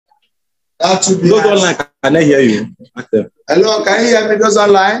That to be those online, can I hear you? Hello, can you hear me? Those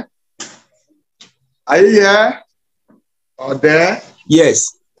online? Are you here? Or there?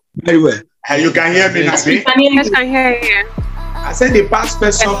 Yes, very well. Hey, you can hear me, Nabi? Yes, I can hear you. I said the past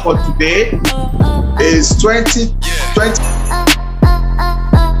question for today is 2020.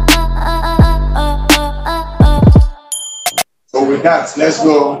 So with that, let's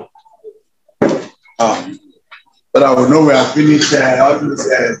go. But I will know we have finished all this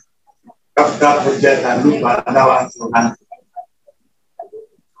capital project and look at another one to hand.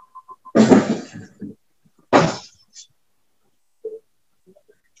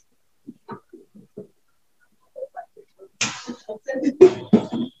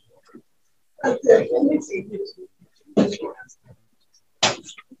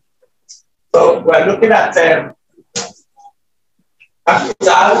 So we're looking at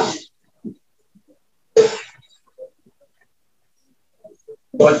capital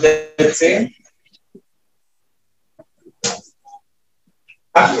budgeting,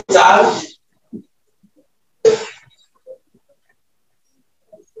 capital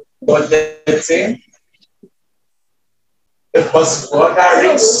budgeting, the possible other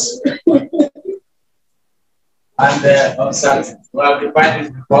risks, and uncertainty. We have defined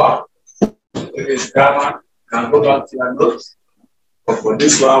this before. It is grammar. You can go back to your notes. But for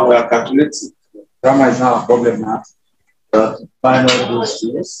this one, we are calculating. Grammar is not a problem now. But find all those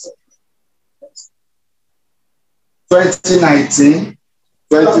things. 2019,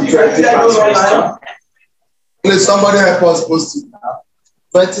 2020 past question. Please, somebody help us post it now.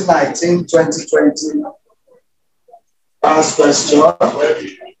 2019, 2020 past question.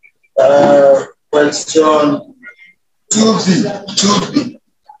 Question 2B.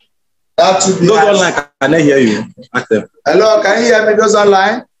 That to be those online, can I hear you? Hello, can you hear me? Those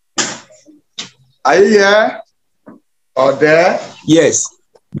online? Are you here? Or there? Yes,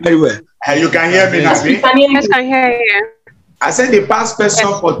 very well. Hey, you can hear me, Nabi? Yes, I can hear you. I said the past question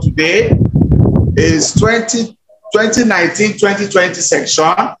for today is 2019, 2020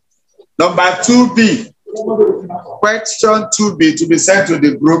 section, number 2B. Question 2B to be sent to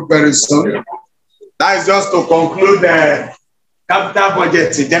the group very soon. That is just to conclude the capital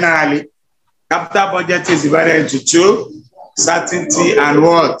budgeting generally. Capital budget is divided into two, certainty and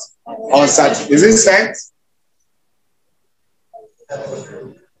what? Uncertainty. Is it sent?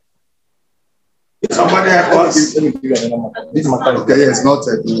 Somebody help us. Okay, yes, not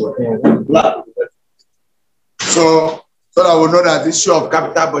everywhere. So that we know that this issue of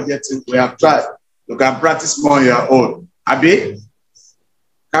capital budgeting, we have tried. You can practice more on your own. Abi,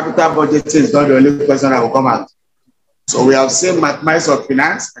 capital budgeting is not the only question that will come out. So we have seen mathematics of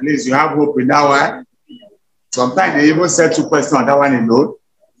finance. At least you have hope in that one. Sometimes they even set two questions on that one alone.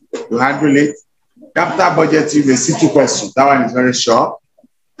 You handle it. Capital budgeting, they see two questions. That one is very short.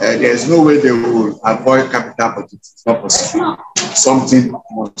 There's no way they will avoid capital budgeting. It's not possible. Something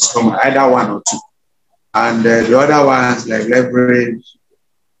must come, either one or two. And the other ones like leverage,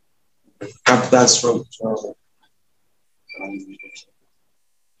 capital structure,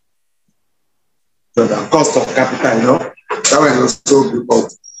 so the cost of capital, you know, that one is also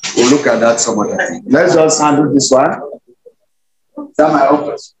difficult. We'll look at that some other time. Let's just handle this one. Is that my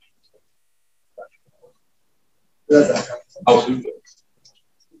office? I'll do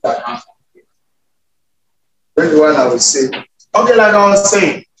that. 21, I will say. Okay, like I was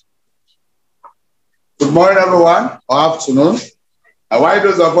saying. Good morning, everyone, or afternoon. And while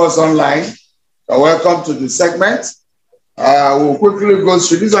those of us online, welcome to the segment. We'll quickly go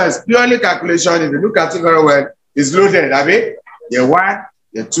through. This one is purely calculation. If you look at it very well, it's loaded. I mean, year 1,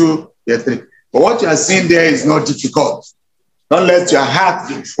 year 2, year 3. But what you are seeing there is not difficult. Don't let your heart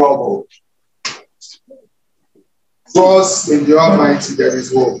be troubled. Trust in the Almighty, there is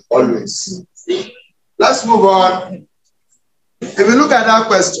hope always. Let's move on. If you look at that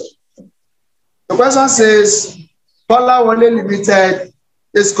question, the question says, Paula Wale Limited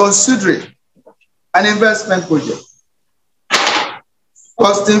is considering an investment project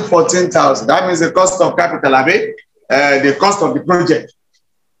costing 14,000. That means the cost of capital, the cost of the project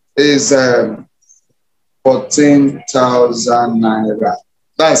is 14,000 naira.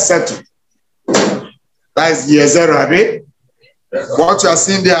 That is settled. That is year 0, Abi. What you are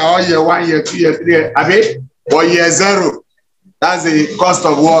seeing there, all year 1, year 2, year 3, Abi, or year 0. That's the cost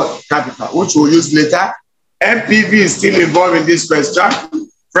of what? Capital, which we'll use later. MPV is still involved in this question.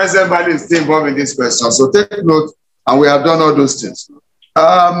 Present value is still involved in this question. So take note, and we have done all those things.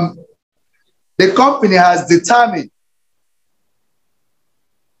 The company has determined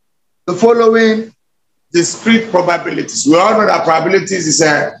the following discrete probabilities. We all know that probabilities is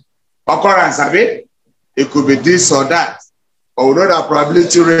a occurrence of it. It could be this or that. But we know that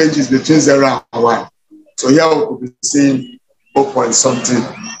probability range is between 0 and 1. So here we could be seeing 4 point something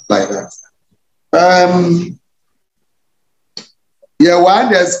like that. Year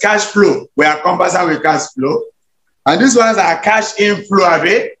 1, there's cash flow. We are conversant with cash flow. And these ones are cash inflow,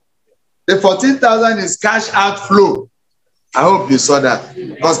 Abi. The 14,000 is cash outflow. I hope you saw that.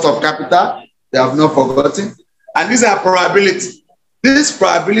 Cost of capital, they have not forgotten. And these are probability. This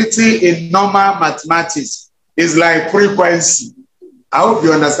probability in normal mathematics is like frequency. I hope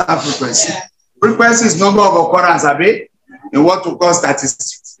you understand frequency. Frequency is number of occurrence, Abi, in what we call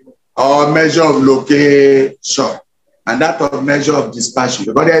statistics or measure of location, and that of measure of dispersion.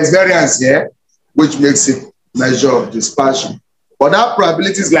 Because there is variance here, which makes it measure of dispersion. But that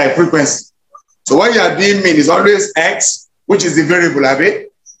probability is like frequency. So what you are doing mean is always X, which is the variable, Abi,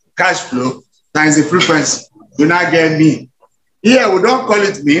 cash flow, times the frequency. You now get mean. Here we don't call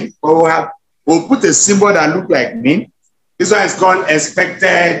it mean, but we'll put a symbol that looks like mean. This one is called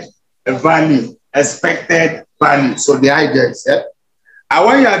expected value. Expected value. So the idea is that. And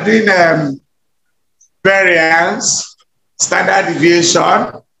when you are doing variance, standard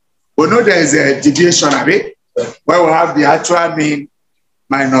deviation, we know there is a deviation of it, where we have the actual mean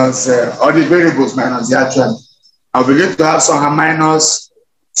minus all the variables minus the actual mean. And we're going to have some minus,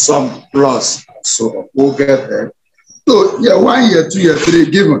 some plus. So we'll get there. So year 1, year 2, year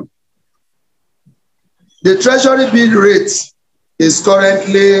 3 given. The treasury bill rate is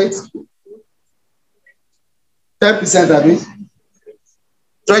currently 10%, Abi.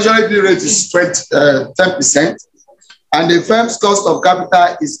 Treasury bill rate is 10%, and the firm's cost of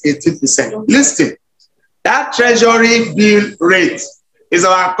capital is 18%. Listen, that treasury bill rate is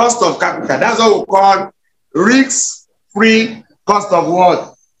our cost of capital. That's what we call risk-free cost of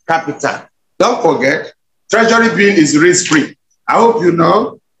what? Capital. Don't forget, treasury bill is risk-free. I hope you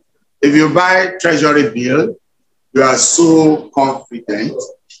know, if you buy treasury bill, you are so confident.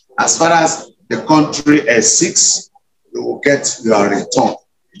 As far as the country is 6, you will get your return.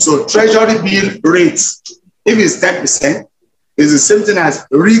 So treasury bill rate, if it's 10%, is the same thing as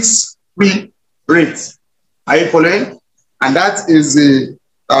risk-free rate. Are you following? And that is the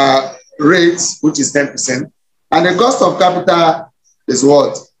rate, which is 10%. And the cost of capital is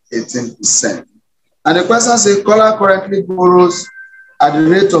what? 18%. And the question says, Kola currently borrows at the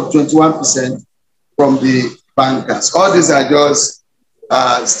rate of 21% from the bankers. All these are just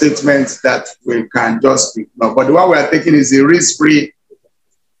statements that we can just ignore. But the one we are taking is the risk-free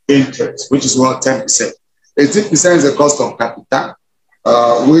interest, which is what? 10%. 18% is the cost of capital,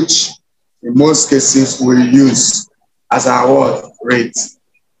 which in most cases we use as our rate.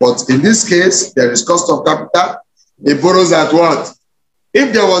 But in this case, there is cost of capital. It borrows at what?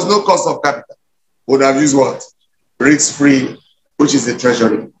 If there was no cost of capital, we would have used what? Risk-free, which is the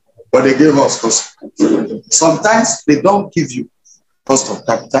treasury. But they gave us cost. Sometimes they don't give you cost of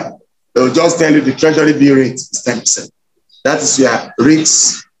capital. They will just tell you the treasury bill rate is 10%. That is your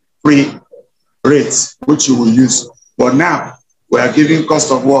risk-free rate, which you will use. But now, we are giving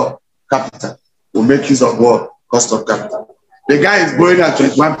cost of what? Capital. We'll make use of what? Cost of capital. The guy is borrowing at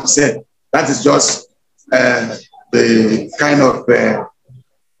 21%. That is just the kind of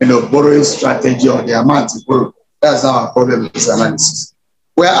borrowing strategy or the amount to borrow. That's our problem with this analysis.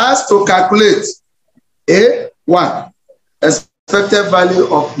 We are asked to calculate A1, expected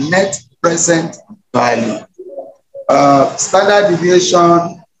value of net present value. Standard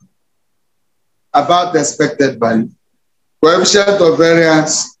deviation about the expected value. Coefficient of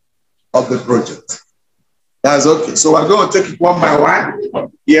variance of the project. That's okay. So we're going to take it one by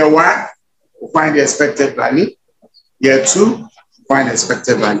one. Year 1, we'll find the expected value. Year 2, we'll find the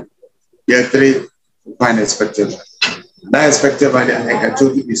expected value. Year 3, we'll find the expected value. That expected value, like I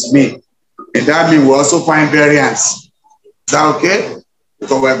told you, is mean. And that means we also find variance. Is that okay?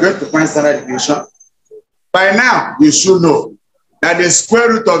 Because we're going to find standard deviation. By now, you should know that the square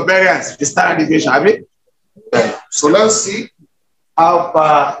root of variance is standard deviation. Have it? So let's see how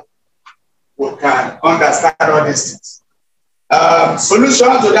far we can understand all these things.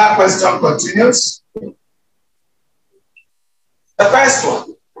 Solution to that question continues. The first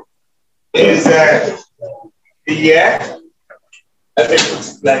one is the year. Let me put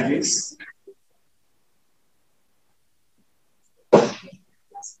it like this.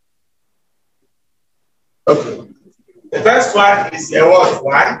 Okay. The first one is year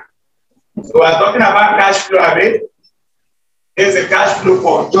 1. So we're talking about cash flow, Abi. There's a cash flow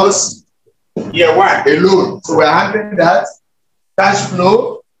for just year 1 alone. So we're handling that. Cash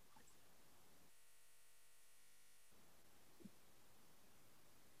flow.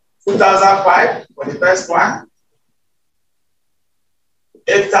 $2,005 for the first one.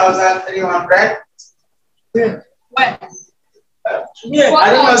 8,300. Yeah, I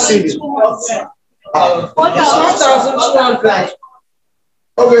did not see it. 1,200.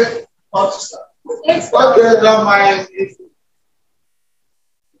 Okay. Okay, don't mind.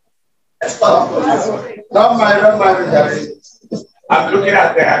 Don't mind. I'm looking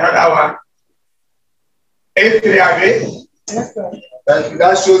at another one. A3,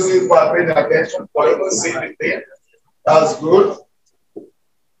 that shows you for paying attention, for even seeing the thing. That's good.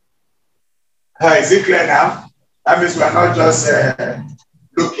 Is it clear now? That means we are not just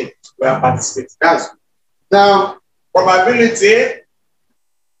looking, we are participating. That's good. Now, probability.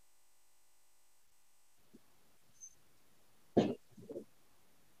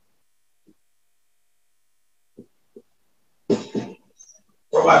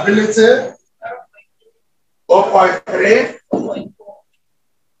 Probability 0.3,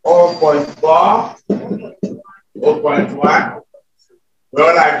 0.4, 0.1. We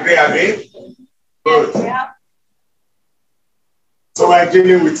all agree on it? Good. So we're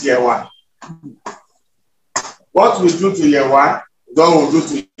dealing with year one. What we do to year one, then we'll do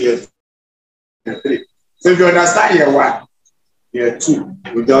to year 3. So if you understand year one, year 2,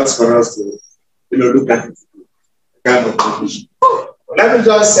 we just for us to look at it. Kind of condition. Let me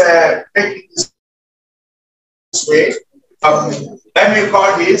just take it this way. Let me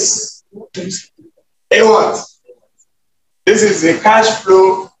call this A1. This is the cash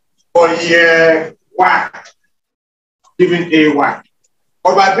flow for year 1, given A1.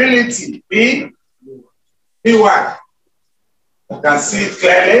 Probability B1. You can see it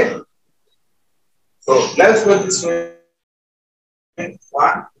clearly. So let's go this way.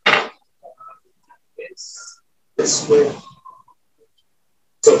 1. This way.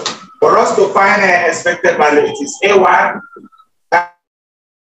 So for us to find an expected value, it is A1.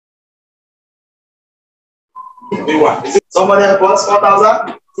 A1. Is it somebody else?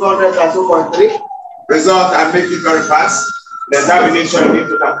 4,202.3. Result, I make it very fast. The examination you need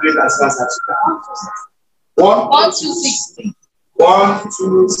to calculate as fast as you can. 1260.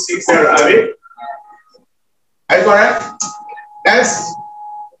 1260. Are you correct? Next.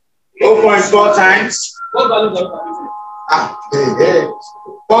 0.4 times. 42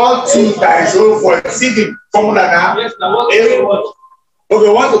 times 0.4. See the formula now? Yes, okay, we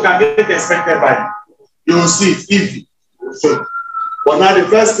want to calculate the expected value. You will see it easy. So, but now the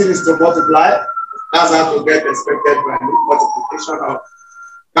first thing is to multiply. That's how to get expected value. Multiplication of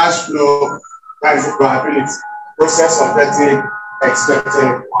cash flow times the probability. Process of getting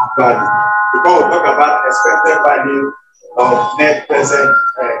expected value. Before we talk about expected value of net present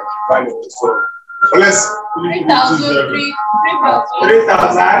value. So let's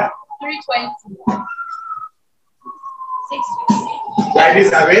 3,320. Like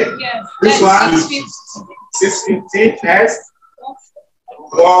this, have it? Yes. This one 650. 650 next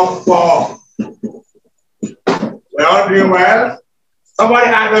 14. We're all doing well. Somebody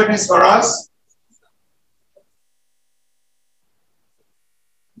add up this for us.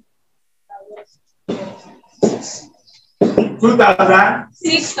 $2,000.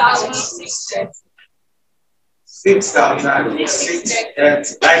 6,630.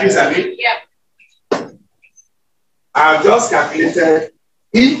 6,630. Like this, have it? Yeah. I've just calculated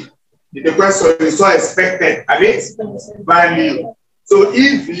if the question is so expected, have it? Value. So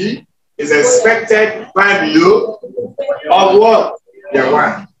EV is expected value of what? Year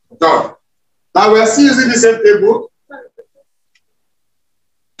 1. Done. Now we're still using the same table.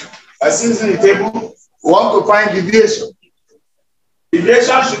 We're still using the table. We want to find deviation.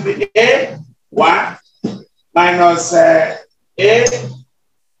 Deviation should be A1 minus A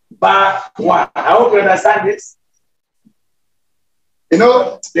bar 1. I hope you understand this. You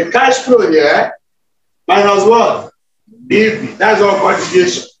know, the cash flow here minus what? EV. That's all called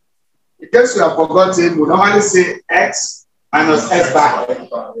deviation. In case you have forgotten, we normally say X minus S bar.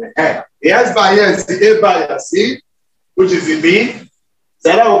 The S bar here is the A bar, you see, which is the mean. So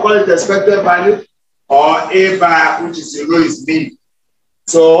that we call it expected value, or A bar, which is is mean.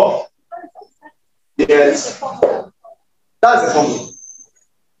 So, yes, that's the formula.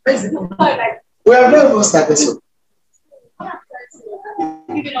 We have never even started so.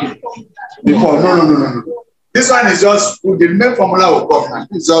 Before, no. This one is just the main formula will come.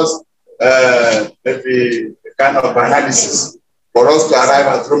 It's just maybe a kind of analysis for us to arrive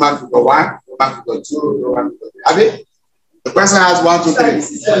at Roman figure 1, Roman figure 2, Roman figure 3. I mean, the person has 1, 2, 3.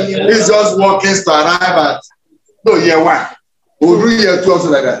 It's just working to arrive at year 1. We'll do year 2 also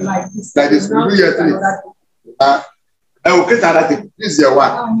like that. Like this. We'll do year 3. And we'll create another table. This is year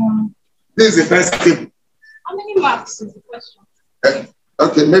 1. This is the first table. How many marks is the question?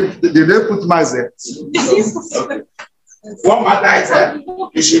 Okay, maybe did they put marks there? Okay. One matter is that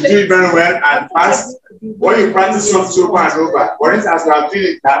you should do it very well and fast. When you practice something over and over, for instance, you are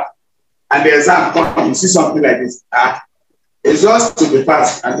doing it now, and the exam comes, you see something like this. It's just to be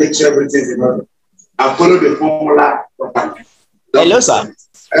fast and make sure everything is in order and follow the formula properly. Hello, sir.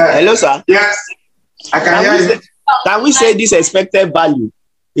 Hello, sir. Yes, I can hear you. Can we say this expected value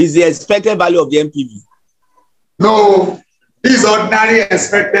is the expected value of the MPV? No, this is ordinary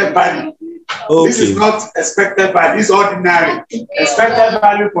expected value. Okay. This is not expected value. This is ordinary. Expected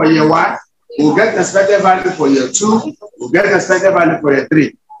value for year 1. We'll get expected value for year 2. We'll get expected value for year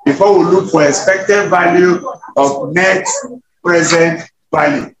 3. Before we look for expected value of net present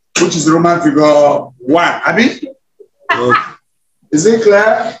value, which is Roman figure 1. Abi? Okay. Is it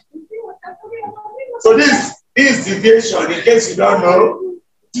clear? So this deviation, in case you don't know,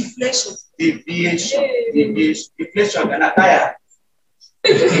 deflation. Deflation, and attire.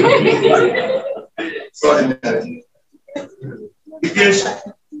 Sorry. Deviation.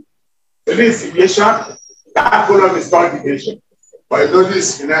 So this deviation, that column is called deviation. But you know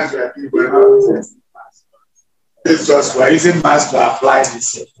this finance we are doing, we're not this just we're using math to apply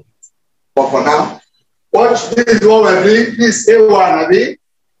this. But for now, watch this is what we're doing. This A1, Abi,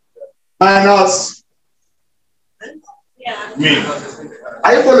 minus me.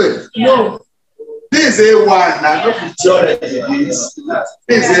 Are you following? No. This is A1, now look at this.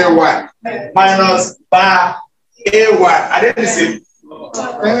 This is A1 minus bar A1. Are they the same?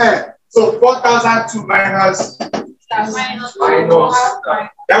 So 4,002 minus. There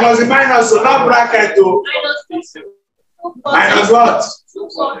was a minus, so not bracket to minus what?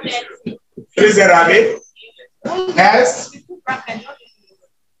 30, next.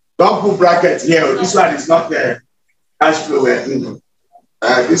 Don't put bracket here. This one is not the cash flow we're doing.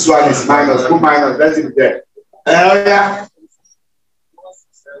 This one is minus. Put minus. Let it there. Yeah.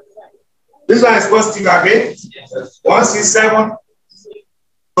 This one is positive again. 167.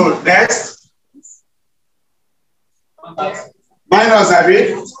 So next. Minus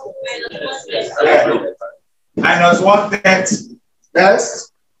again. Minus 130.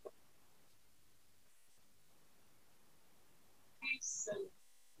 Next.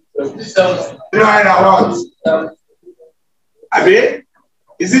 Abi,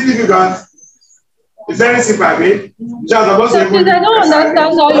 is it difficult? It's very simple, Abi. Please, I don't understand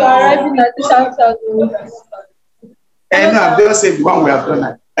how you are arriving at this answer. No, I'm just saying the one we have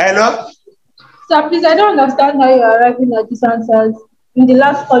done. Hello? Sir, please, I don't understand how you are arriving at these answers in the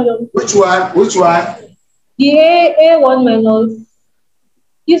last column. Which one? Which one? The A1 minus.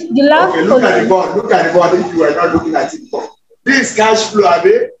 This the last okay, look column. at the board. Look at the board if you are not looking at it before. This cash flow,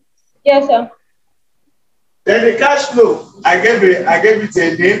 Abi. Yes, sir. Then the cash flow, I gave it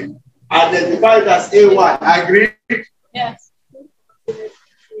a name, identify it as A1. Agree? Yes. Can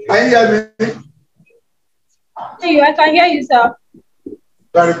you hear me? Hey, I can hear you, sir.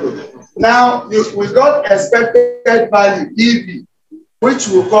 Very good. Now we got expected value EV, which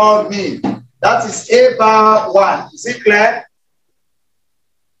we call mean. That is A bar 1. Is it clear?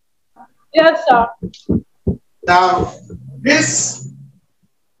 Yes, sir. Now this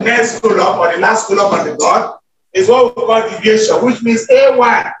next column or the last column on the board is what we call deviation, which means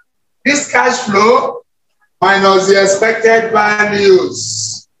A1. This cash flow minus the expected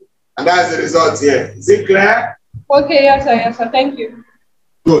values. And that's the result here. Is it clear? Okay, yes, sir. Yes, sir. Thank you.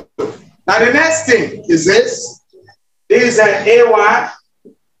 Good. Now the next thing is this. This is an A1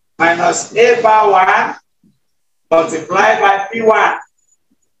 minus A bar 1 multiplied by P1.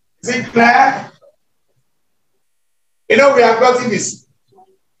 Is it clear? You know, we have gotten this.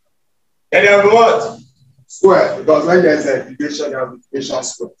 And then what? Square. Because when there's a division, you have division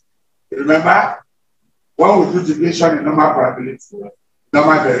square. You remember? When we do division in normal probability,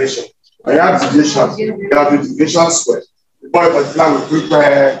 normal variation, when you have division, you have the division square. Before you multiply with frequency,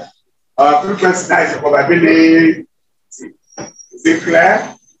 that is the probability. Is it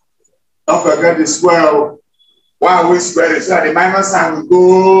clear? Don't forget the square. Why we square it? So that the minus sign will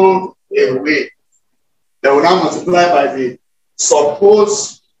go away. They will now multiply by the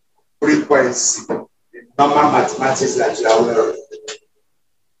supposed frequency. Normal mathematics that you are aware of.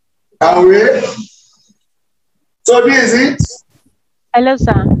 Can we? So this is it. Hello,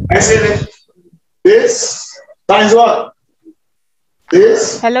 sir. Excellent. This times what?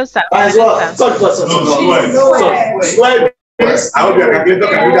 This Hello, sir. times Hello, what? sir. Square this. I hope your calculator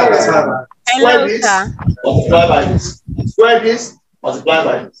can do that as well. Hello, Square this, sir. multiply by this. Square this, multiply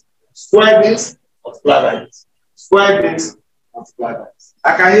by this. Square this, multiply by this. Square this, multiply by this.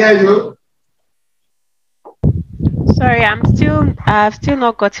 I can hear you. Sorry, I've still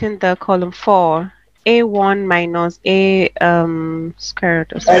not gotten the column 4. A1 minus A square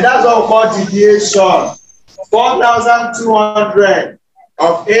root of And that's what we call deviation. 4,200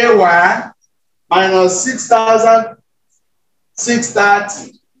 of A1 minus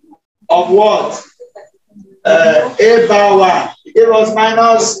 6,630 of what? A bar 1. It was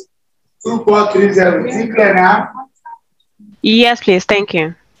minus 2,437. Is it clear now? Yes, please. Thank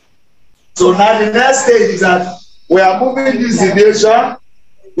you. So now the next stage is that we are moving this deviation.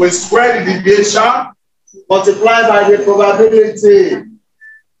 We square the deviation, multiply by the probability,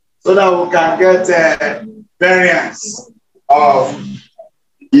 so that we can get variance of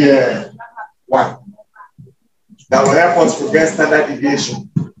 1. That will help us to get standard deviation.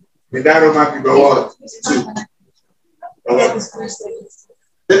 In that Roman figure what? 2.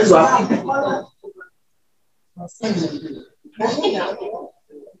 This is what?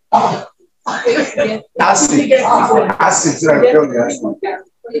 Acid.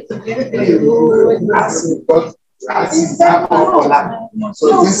 So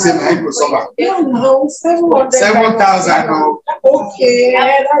this same angle summer. 7,000. Okay.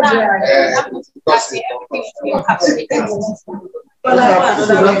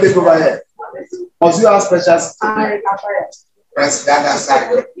 Don't take over here. Must you have special press that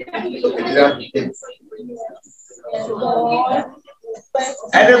side?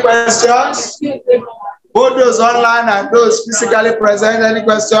 Any questions? Both those online and those physically present, any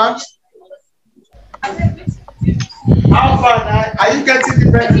questions? How far now? Are you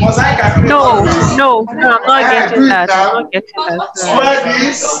getting the mosaic? No, I'm not getting that. I'm not getting that. Square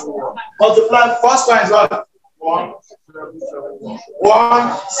this, multiply. First one is what?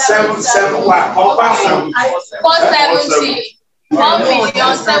 1,771. 470.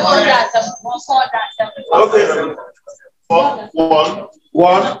 1,771,470. Okay.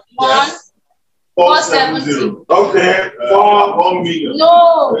 470. Okay. 1 million.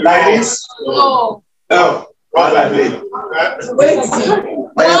 No. Like this? No. No. What like this? 1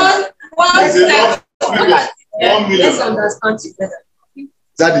 million. Let's understand together. Is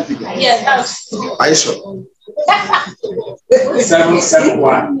that the figure? Yes, that's. Are you sure?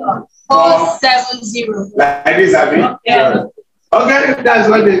 771. 470. Like this, I mean? Yeah. Okay, that's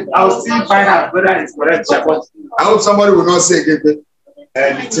what I'll still find out whether it's correct. But I hope somebody will not say again.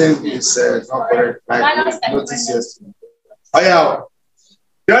 The thing is not correct. Like notice yesterday. Oh yeah.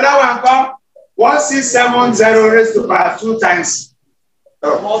 The other one come 1670 raised to power 2 times.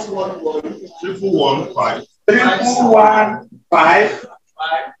 3,415. 3,415.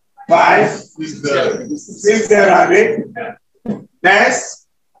 560. Next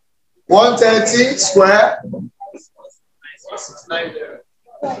 130 square. 16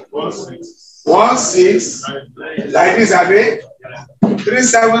 like this, Abi.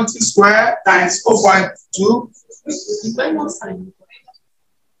 370 square times 0.2.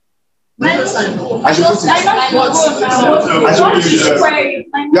 I should put it.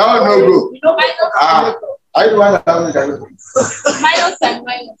 Y'all no go. I do want to have Minus.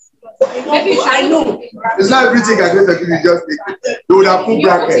 Maybe I know. It's not everything I going to give you, just take it. You would have put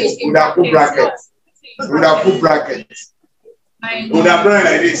brackets. You would have put brackets. You would have put brackets. You would have done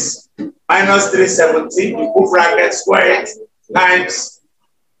like this. Minus 370. You put brackets square it times.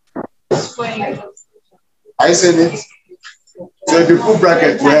 Are you saying it? So if you put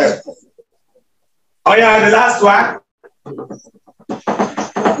brackets, where? Oh yeah, the last one.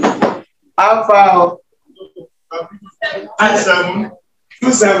 Alpha.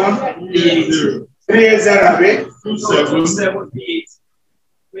 27 380. 2778.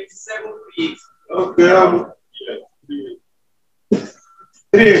 Okay.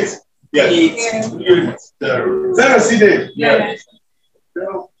 3. Yes. 0 CD. Yes.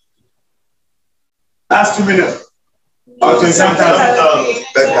 Last 2 minutes. Or 27,000.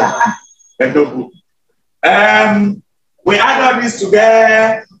 Better. We add all this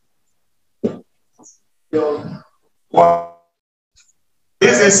together.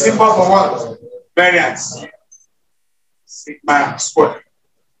 This is simple for what? Variance. Sigma square.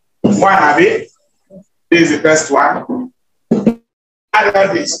 1 have it. This is the first one. Add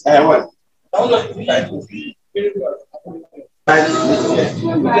all this. What?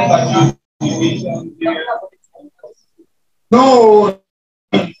 No,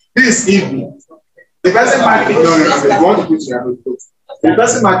 this evening. The person marking, no, you want to put your notebook. The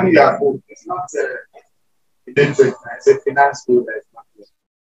person marking your phone is not it's a finance school that is marking.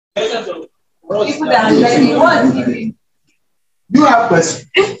 People that are learning, what is it? You have question.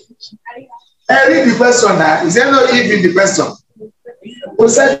 Read the question now. Is there no if in the question? Who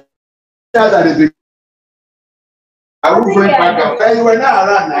said that at the beginning? I will bring back up. You were not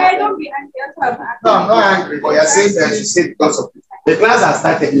around now. Don't be angry. No, I'm not angry, but you're saying that you said because of it. The class has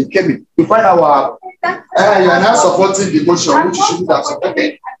started, you came in. You find out what happened. You are now supporting the motion, which you shouldn't have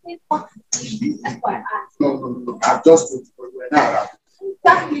supported. No. I've just told you. Now.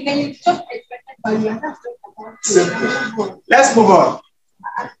 Exactly. Then it's just expected value. Simple. Let's move on.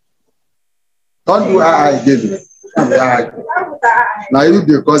 Don't do I gave you. Now you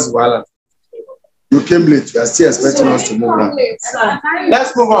because you came late. You are still expecting us to move on.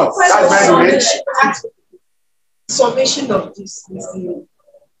 Let's move on. That's very rich. Summation of this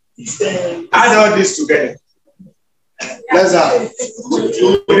add all this together. Let's have. We need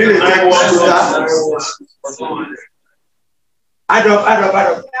to take one to add up.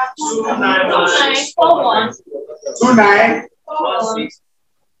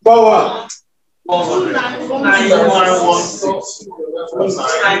 2941.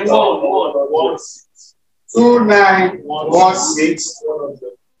 2941. 2916.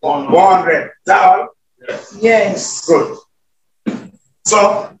 100. Is that all? Yes. Good.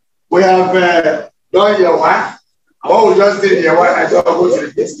 So we have done year one. What we just did year one, I don't go to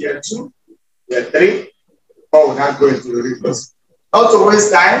repeat year two, year three. But we're not going to repeat this. Not to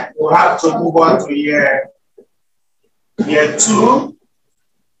waste time, we'll have to move on to year two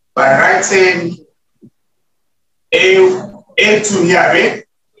by writing A2 here. Right?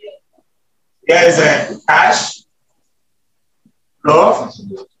 Here is a cash flow.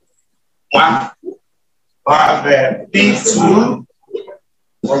 One. We have P2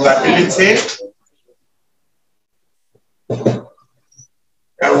 probability.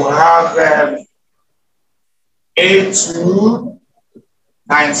 And we have A2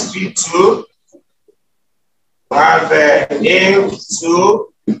 times P2. We have A2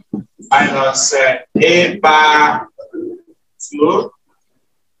 minus A bar 2.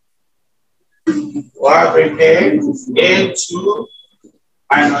 We have A2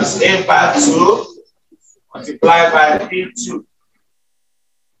 minus A bar 2 multiplied by P2.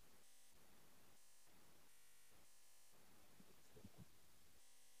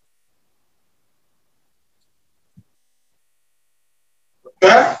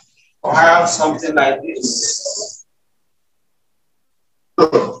 Okay, or have something like this.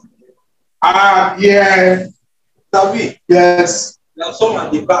 So, yeah, David. Yes. There's some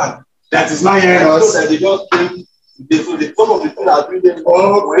at the back. That is not hearing us. They just came. Some of the people are doing them.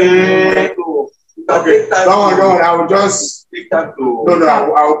 Okay. Okay. Don't worry. I will just take time to. No.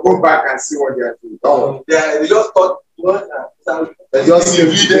 I will go back and see what they are doing. Don't worry. They just thought. They just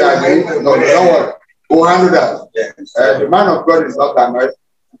read them. No, don't worry. We'll handle that. Yeah. The man of God is not annoyed.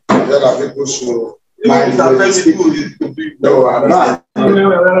 The other people should. No, I'm not. I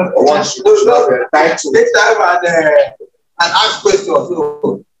want to title. Next time and ask questions.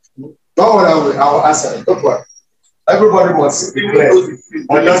 Don't worry, I will answer. Don't worry. Everybody must be clear. You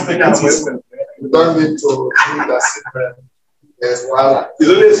don't need to read the secret. There's one. It's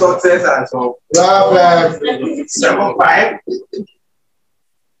only success and so. You have 7,500.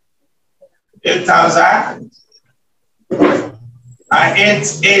 8,000 and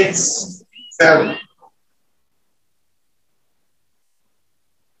 887.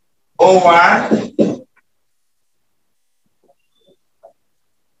 01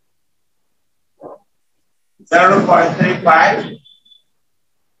 0.35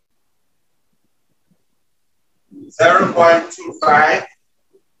 0.25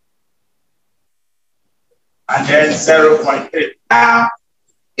 and then 0.3. Now,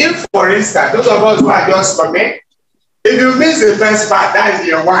 if, for instance, those of us who are just coming, if you miss the first part, that is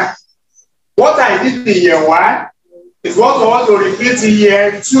year one. What I did in year one is what I want to repeat in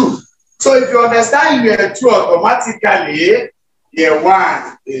year two. So if you understand year two automatically, year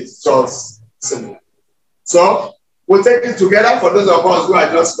one is just similar. So we'll take it together for those of us who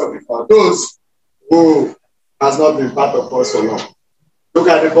are just coming, for those who has not been part of us for long. Look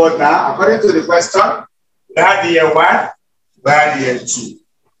at the board now. According to the question, we had the year one, we had the year two.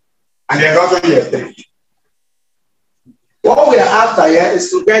 And then also year three. What we are after here is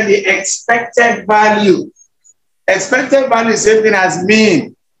to get the expected value. Expected value is same thing as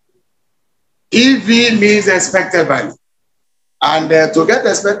mean. EV means expected value. And to get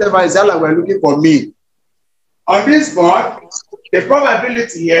expected value, is like we're looking for mean. On this board, the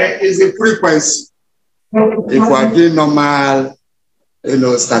probability here is the frequency. If we are doing normal,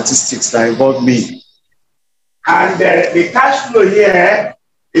 statistics that involve mean. And the cash flow here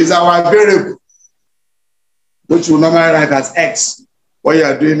is our variable, which we normally write as X when you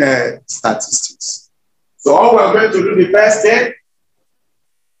are doing statistics. So all we're going to do the first thing,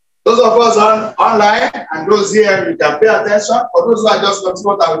 those of us online and those here, you can pay attention. For those who are just not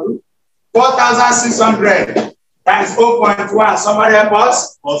what I will do, 4,600 times 0.1. Somebody help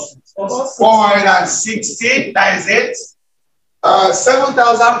us? 460 times 8.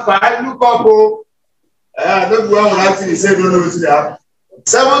 7,500. Look up. Look where we have to say, don't know what to have.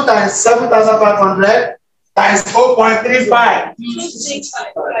 7 times 7,500 times 4.35.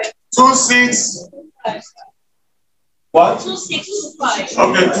 26. What? 2625.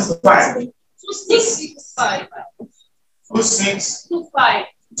 Okay, 25. 2625.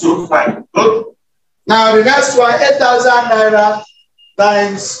 2625. Good. Now the next one, 8,000 naira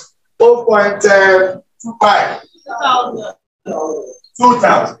times 4.25.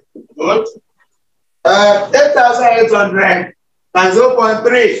 2,000. Good. 8,800 times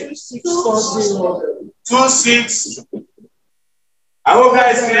 0.3. 26. I hope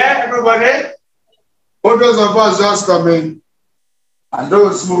that is clear, everybody. For those of us just coming, and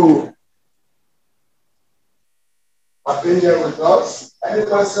those who have been here with us. Any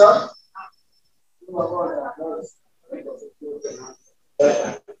question?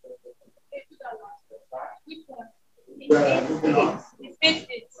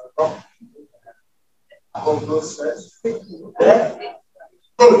 I hope no stress. Yeah.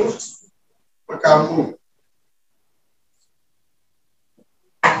 Good. We can move.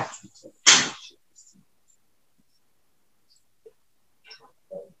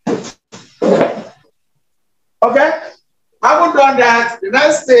 Okay, having done that, the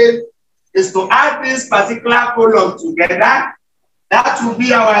next thing is to add this particular column together. That will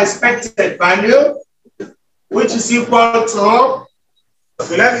be our expected value, which is equal to, so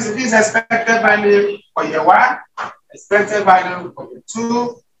let me see, this expected value for year 1, expected value for year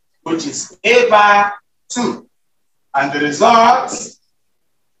 2, which is A bar 2. And the result,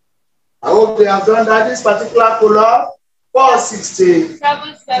 I hope they have done that, this particular column, 460.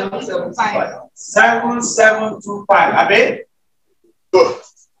 7725. 7725. Abi? Good.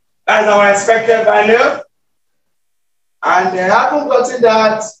 That's our expected value. And they haven't gotten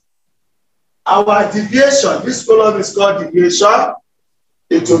that. Our deviation, this column is called deviation.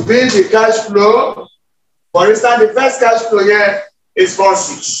 It will be the cash flow. For instance, the first cash flow here is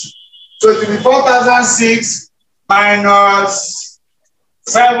 46. So it will be 4,006 minus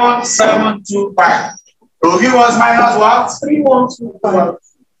 7725. It will give us minus what? 3125.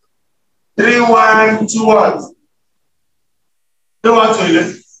 312 what?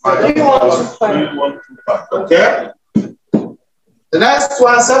 3125. Okay. The next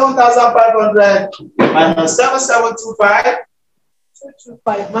one, 7,500 minus 7725.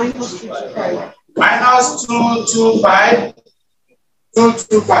 225 minus 225. Minus 225.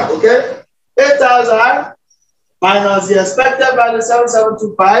 225, okay? 8,000 minus the expected value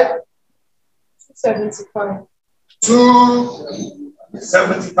 7725. 275.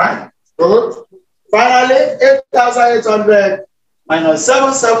 275. Good. Finally, 8,800 minus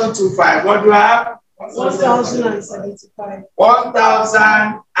 7725. What do you have? 1,075.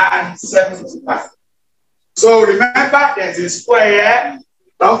 1,075. So remember, there's a square here.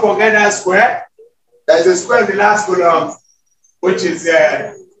 Don't forget that square. There's a square in the last column, which is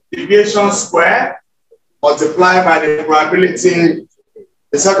a deviation square multiplied by the probability,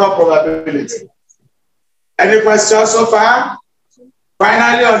 the second probability. Any questions so far?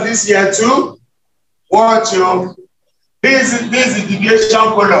 Finally, on this year 2, watch you. This is the deviation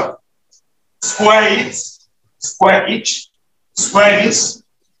column. Square it, square each, square this,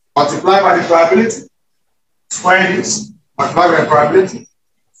 multiply by the probability, square this, multiply by the probability,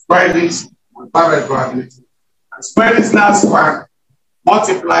 square this, multiply by the probability, and square this last one,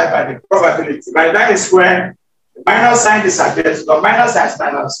 multiply by the probability. By that is square, the minus sign disappears, but minus has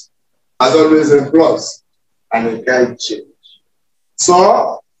minus, as always in plus, and it can change.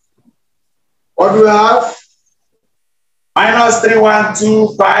 So, what do we have? Minus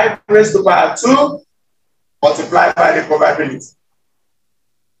 3125 raised to the power 2 multiplied by the probability.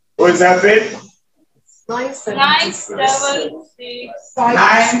 What is that bit? 976.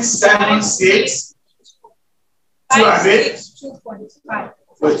 976. 2 and 8. 2.5.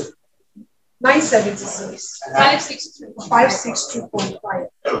 Wait. 976.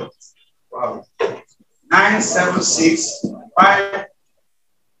 562.5. Wow. 976.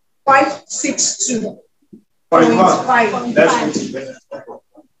 562. And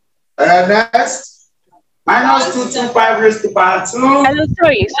next, minus 225 raised to the power 2. Hello,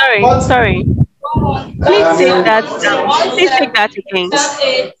 sorry. Please take that again.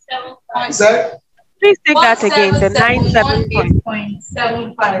 Sorry? Please take that again, the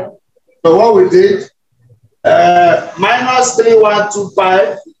 97.75. So what we did, minus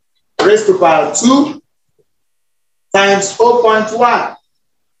 3125 raised to the power 2 times 4.1.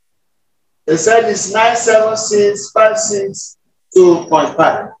 They said it's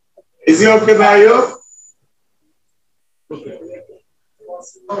 976,562.5. Is it okay by you? Okay.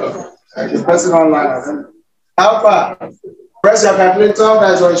 Person online. How far? Press your calculator,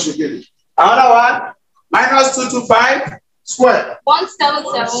 that's what you should get. Another one, minus 225 square.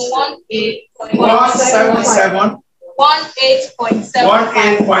 17718. 177.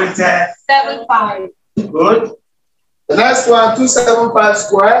 18.75. Good. The next one, 275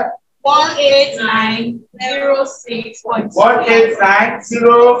 square. 18906.25.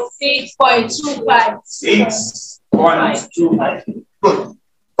 18906.25. 6.25. Good.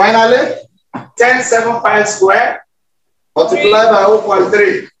 Finally, 1075 square. Multiply by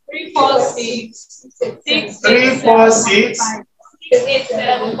 0.3. 346. 346.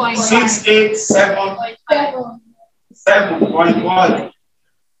 687.1.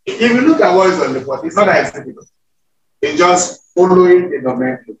 If you look at what is on the board, it's not that difficult. It's just following the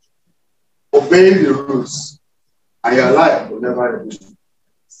nomenclature, obeying the rules, and your life will never repeat.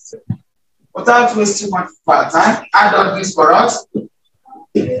 Without wasting much of our time, add on this for us.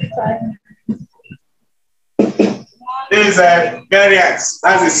 This is a variance.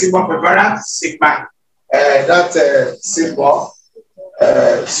 That's the symbol for variance, sigma. That symbol,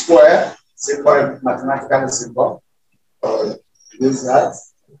 square, symbol, mathematical symbol. This is that.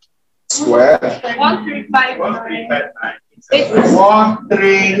 Square. 1359.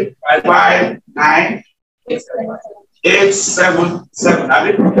 1359. 877. Have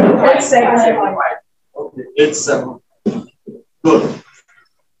it? 877. Okay, 87. Good.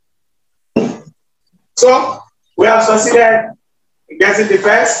 So we have succeeded in getting the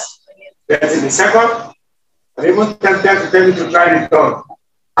first, getting the second, and even tempted to tell you to try the third.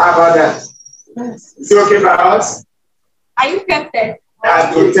 How about that? Is it okay for us? Are you tempted? I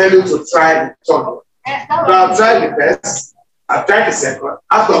have to tell you to try the third. So I've tried the first, I've tried the second.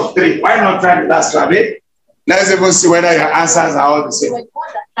 Out of three, why not try the last one? Let's even see whether your answers are all the same.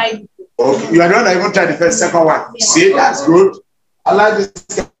 Okay. You are not even trying the first, second one. See, that's good. I like this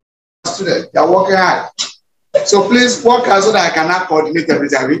student. They are working hard. So please work hard so that I cannot coordinate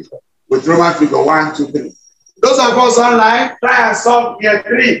everything with Roman figure 1, 2, 3. Those of us online, try and solve year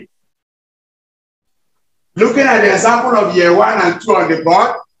 3. Looking at the example of year 1 and 2 on the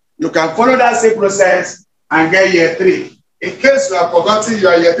board, you can follow that same process and get year 3. In case you have forgotten,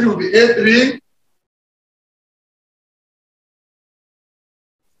 your year 3 will be A3,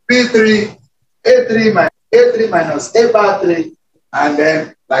 B3, A3 minus A bar 3, and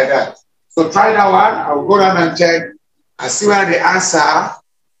then like that. So try that one. I'll go down and check and see where the answer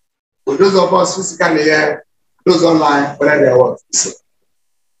for those of us physically here, those online, whether they are what.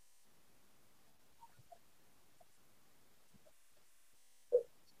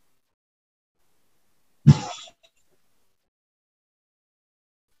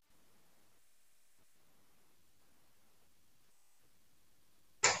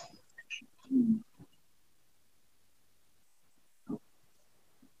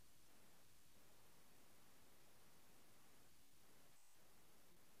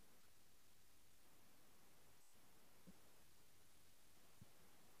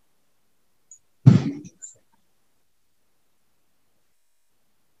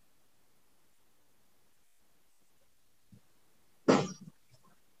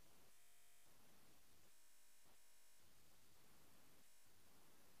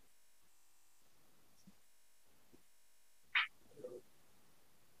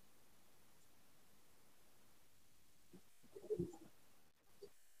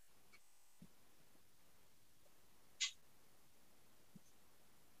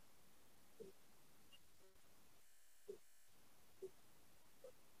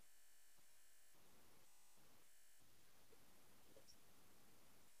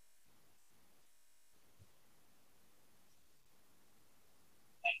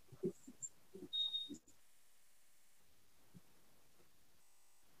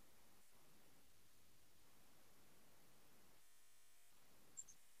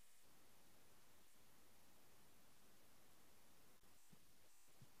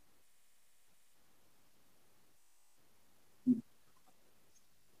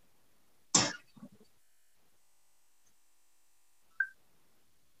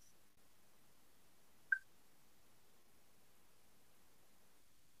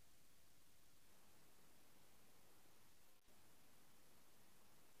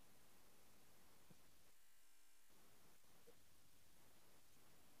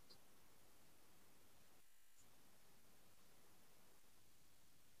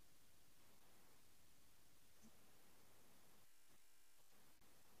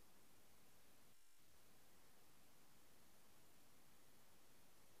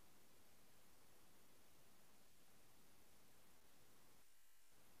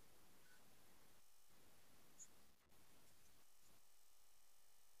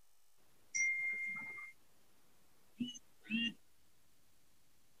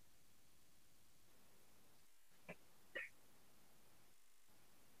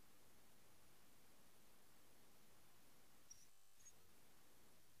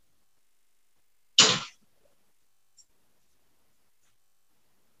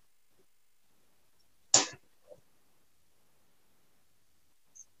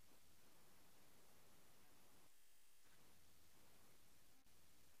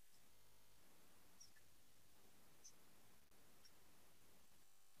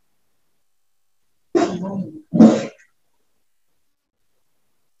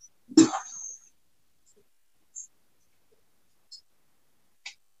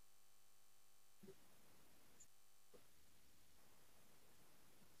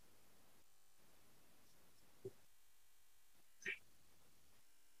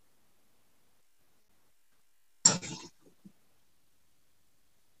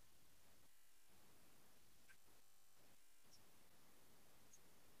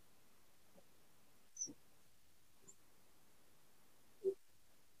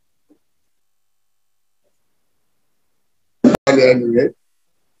 Anyway,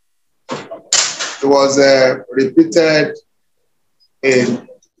 it was repeated in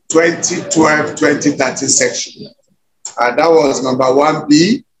 2012-2013 section. And that was number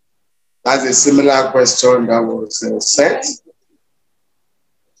 1B. That's a similar question that was set.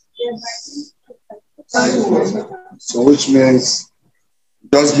 So which means you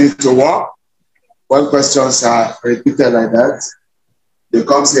just need to work. When questions are repeated like that, they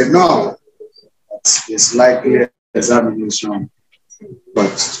come say, no, it's likely examination.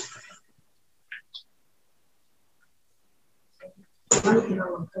 But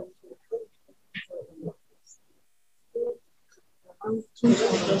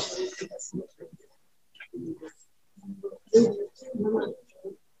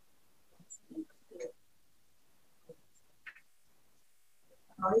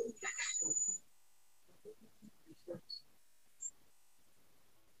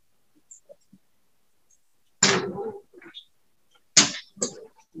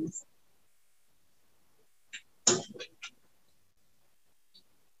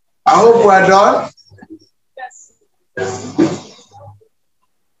I hope we're done.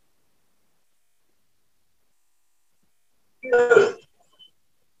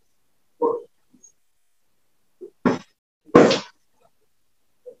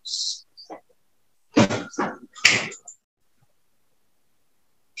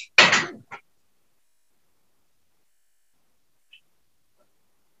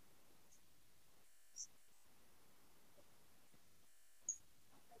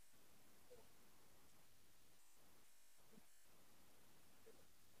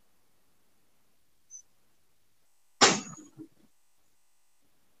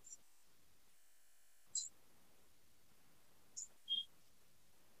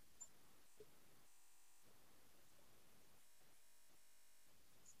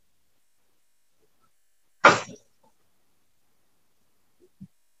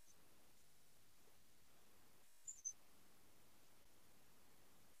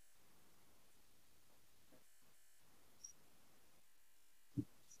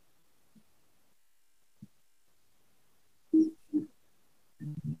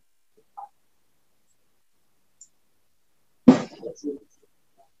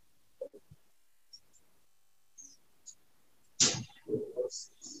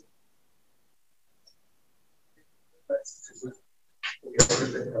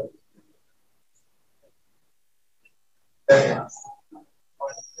 Yes.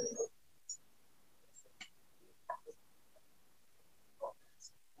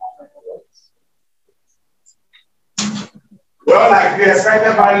 Well, like the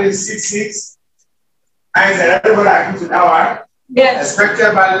expected value is 66. And everybody agree to that one? Yes.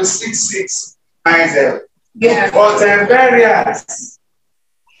 Expected value 6690. Yes. But variance.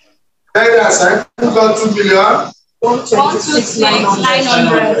 Variance, I got 2 million.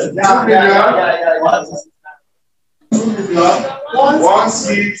 126,900. 2 million. 2 million.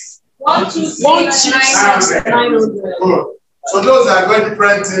 126,900. Good. So those are very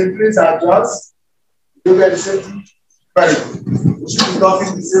different things. Please adjust. You get the same thing. Right. We should be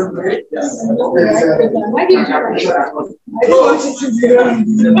talking the same way. Yes. Why did you I don't want you to be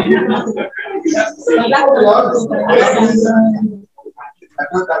I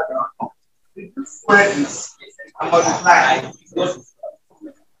put that down. Square this and multiply.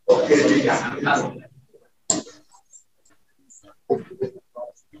 Okay.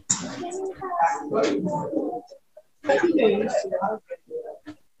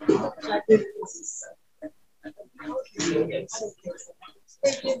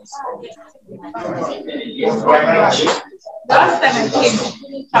 Last time I came.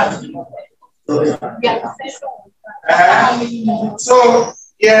 So,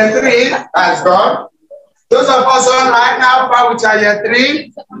 year 3 has gone. Those of us online now, which are year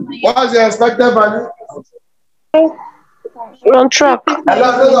 3, what's the expected value? We're on track.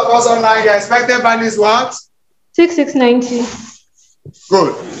 Hello, those of us online, your expected value is what? 6690.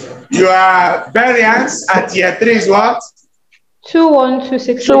 Good. Your variance at year 3 is what?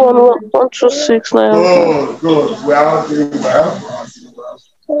 21269. 211,269. Good, good. We are all doing well.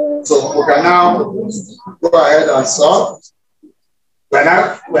 So we can now go ahead and solve. We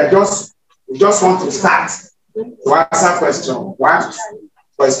just want to start to answer question 1,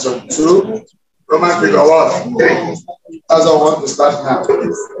 question 2, Roman figure what? 3. That's all I want to start now.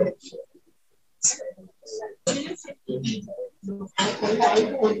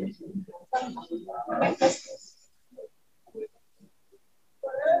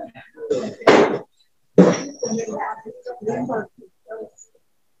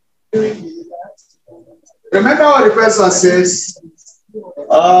 Remember what the question says?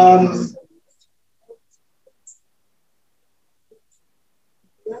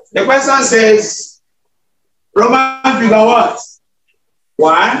 The question says, Roman figure what?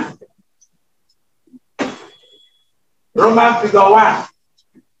 1. Roman figure 1.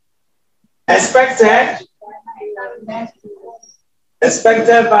 Expected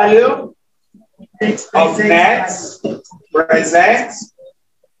value of net present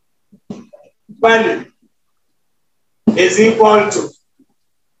value is equal to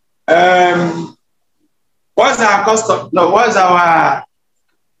what's our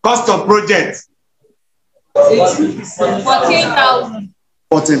cost of project? 14,000.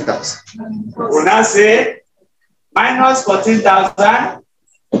 14,000. We'll now say minus 14,000.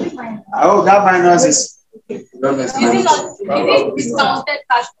 Oh, that minus is. Is it discounted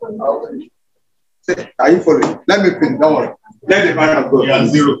cash flow? Are you following? Let me pin. Don't worry. Let the minus go. Yeah,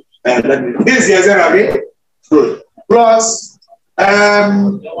 0. This is 0 again. Good. Plus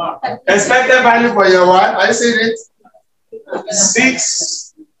expected value for year 1. Are you seeing it?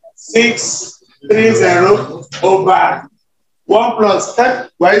 6,630 over 1 plus 10.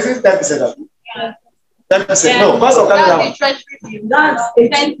 Why is it 10%? 10%. No, cost of capital. That's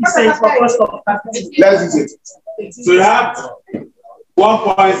 80% for cost of capital. Let's use it. So you have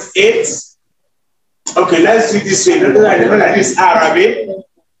 1.8. Okay, let's do it this way. I know that this is Arabic.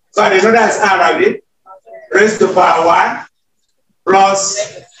 So I know that's Arabic. Raised to power 1 plus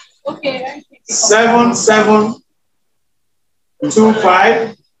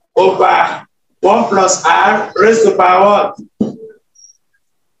 7725 over 1 plus R raised to power what?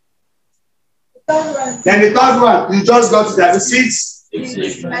 Then the third one, you just got to that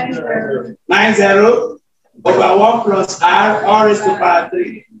 690 over 1 plus R, all raised to power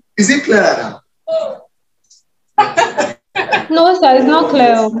 3. Is it clear now? No, sir, it's not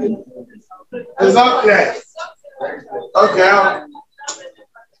clear. It's not clear. Okay.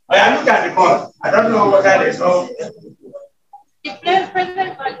 I look at the board. I don't know what that is. No.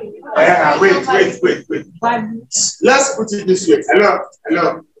 Wait. Let's put it this way. Hello.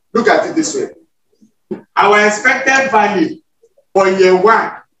 Look at it this way. Our expected value for year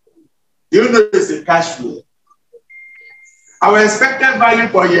 1, you know, it's a cash flow. Our expected value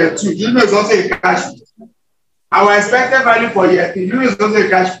for year 2, you know, it's also a cash flow. Our expected value for year 3, you know, it's also a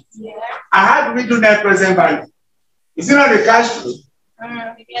cash flow. Yeah. And how do we do net present value? Is it not a cash flow?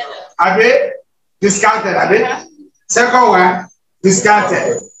 Are they discounted? Are they? Second one,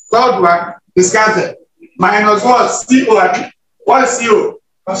 discounted. Third one, discounted. Minus what? CO. What is CO?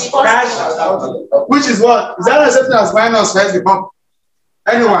 Cash. Which is what? Is that accepted as minus first become?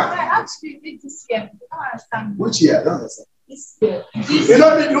 Anyone? Which year? I don't understand. You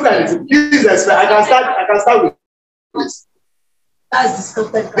don't look at it. Please explain. I can start with this. That's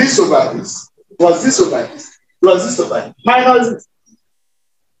discounted. This over this. Was this over this? Plus this over this. Minus this.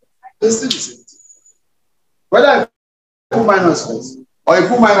 It's still the same. Whether I put minus first or you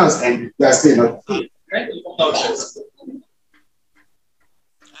put minus n, you are still not. Hello,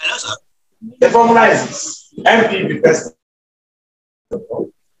 sir. The formula is MPV first,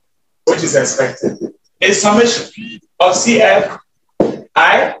 which is expected. A summation of CF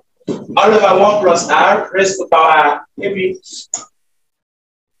I all over 1 plus R raised to power maybe.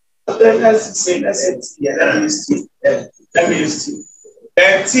 Let's see. Yeah, let me use T.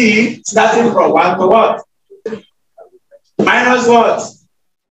 Then T starting from 1 to what? Minus what?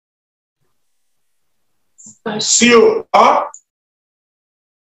 CO up.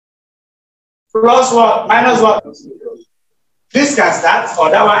 Plus what? Minus what? This can start or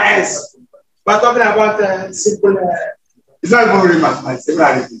that one ends. We're talking about simple. It's not even really mathematics.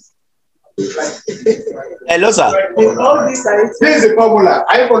 Hello, sir. This is the formula.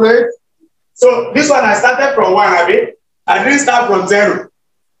 Are you following? So this one I started from 1, Abi. I didn't start from 0.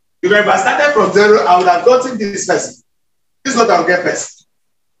 Because if I started from 0, I would have gotten this first. This is what I'll get first.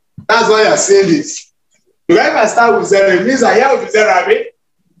 That's why you're saying this. Because if I start with 0, it means I have with 0, Abi.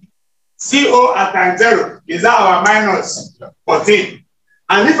 CO at times 0 is our minus 14.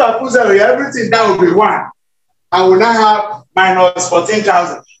 And if I put 0, everything that will be 1. I will now have minus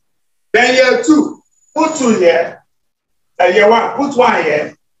 14,000. Then year 2, put 2 here. Year 1, put 1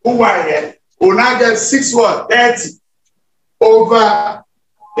 here. Who one here? Will now get 6 what? 30 over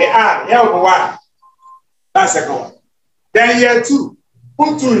the R. Here over 1. That's second one. Then here 2.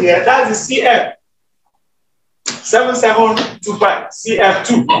 Put 2 here. That's the CF. 7725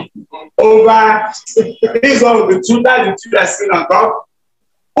 CF2 over this one will be 2. That's the 2 that's sitting on top.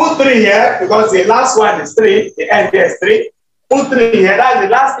 Put 3 here because the last one is 3. The end here is 3. Put 3 here. That's the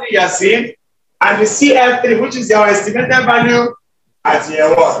last 3 you are seeing. And the CF3, which is your estimated value at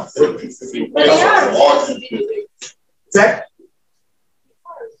year 1. Check.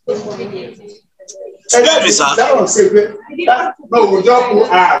 No, we'll just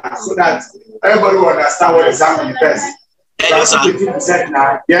put R so that everybody will understand what example is. Hello, sir.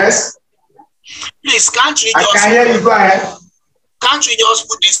 Now. Yes? Please, can't we I just can hear you. Go ahead. Can't we just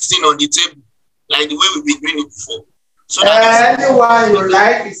put this thing on the table like the way we've been doing it before? So that anyone you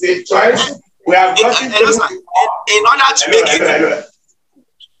like is a choice. We have got in order to make it.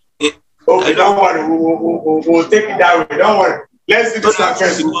 Okay, don't worry. We'll take it that way. Don't worry. Let's do this one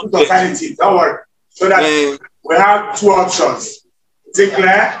first. We'll put alternative. Don't worry. So that we have 2 options. Is it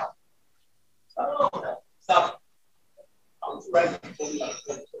clear? Well,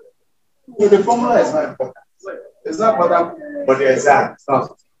 the formula is not important. It's not important for the exam.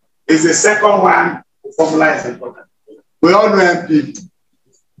 It's the second one. The formula is important. We all know MP.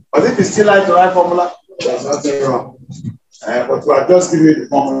 But if you still like to write formula, there's nothing wrong. But we are just giving you the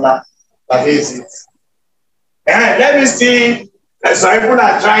formula that is it. Let me see. So people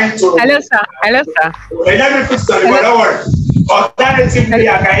are trying to. Hello, sir. Hello, sir. Let me put sorry, but don't worry. Alternatively,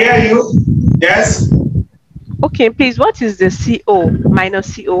 I can hear you. Yes. Okay, please. What is the CO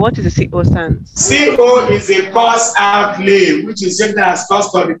minus CO? What is the CO stand? CO is a cost outlay, which is same as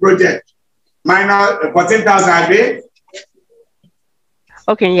cost of the project. Minus 14,000 a day.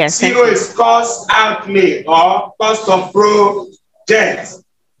 Okay, yes. CO is cost outlay or cost of project,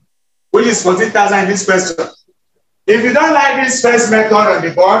 which is 14,000 in this question. If you don't like this first method on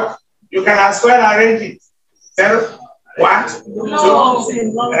the board, you can as well arrange it. 0, 1, 2. No,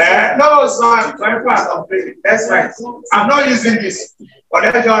 so that's right. I'm not using this, but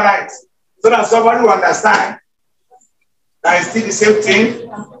that's all right. So that somebody will understand that it's still the same thing.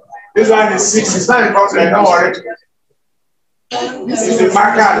 This one is 6. It's not a problem, don't worry. This is the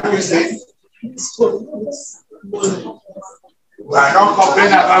marker you see. We are not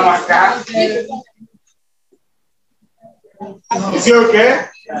complaining about marker. Is it okay?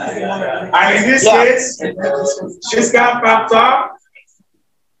 And in this case, she's got factor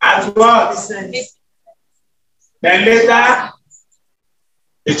at what? Then later,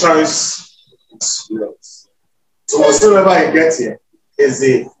 the choice. So whatever you get here is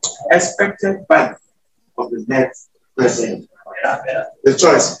the expected value of the net present. The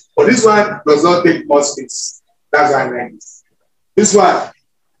choice. But this one does not take much space. That's why I like this. This one,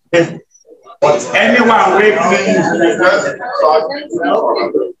 but anyone wait but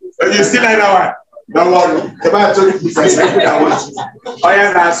you still like that one. Don't worry. The man told you oh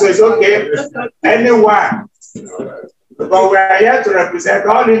yeah, so it's okay. Anyone. But we are here to represent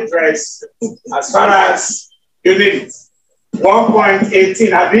all interests as far as units.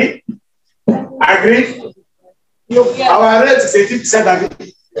 1.18, agree? Agree? Our rate is 80%,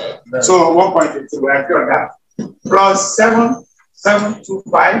 agree? So 1.18, we agree on that. Plus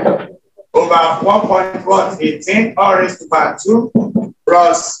 7.725 over 1.118 all raised to power 2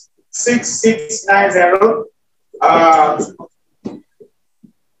 plus 6690.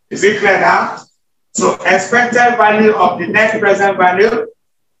 Is it clear now? So expected value of the net present value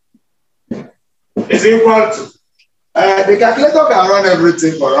is equal to the calculator can run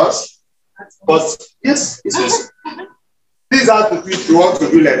everything for us, but yes, it's these are the things you want to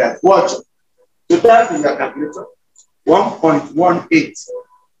do like that. Watch. So that in your calculator 1.18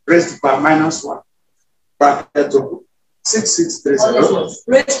 raised to power minus 1 bracket to 6630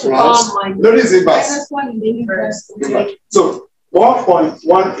 Raised to power minus so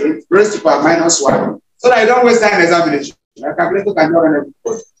 1.18 raised to power minus 1. So that I don't waste time in examination. My calculator can run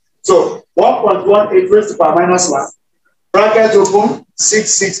everything. So 1.18 raised to power minus 1 bracket open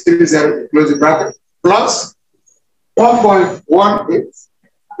 6630 close the bracket plus 1.18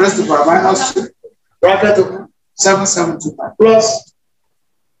 raised to power minus 2 bracket open 7725 plus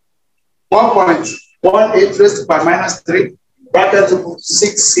 1.18 raised to power minus 3 bracket open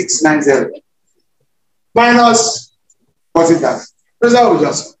 6690 minus 40,000. Result will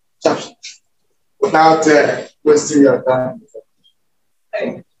just chop without wasting your time.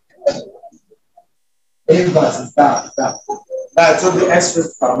 Inverse is that. That's so the x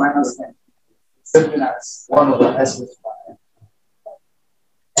raised to power minus 10. Simple as 1 over x raised to power n.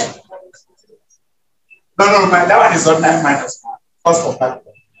 No, that one is not 9 minus 1. Cost of that.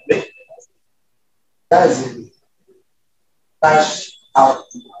 That's it. Cash out.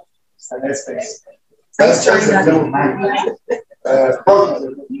 Expense.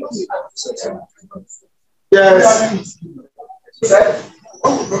 Yes.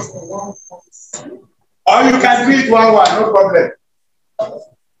 Or you can do it 1-1, no problem.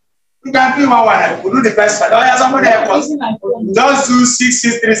 You can do 1-1. We'll do the first part. Oh, yeah, somebody help us. Just do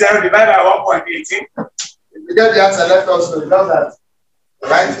 6630 divided by 1.18. If you get the answer, let us know. Know that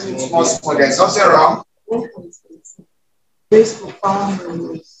writing it small. There's something wrong. This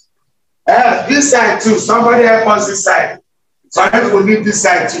side too. Somebody help us this side. Somebody will need this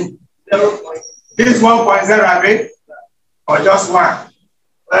side too. This 1.0, I mean, or just 1.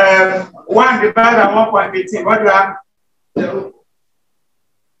 1 divided by 1.18. What do you have?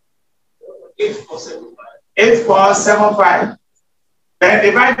 8475. Then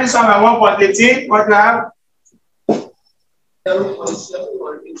divide this one by 1.18. What do you have?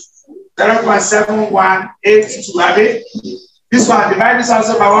 0.7182. Have it? This one, divide this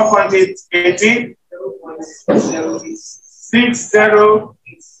also by 1.18. 60.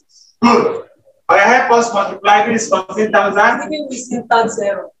 Good. Help us multiply this 14,000. Syntax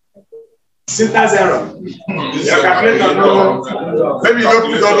 0. Your calculator, no. Maybe you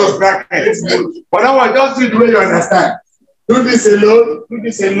don't put all those brackets. But now I just do it the way you understand. Do this alone, do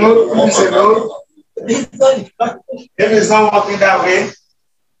this alone, do this alone. If it's not working that way,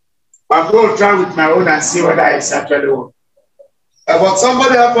 I'm going to try with my own and see whether it's actually working. But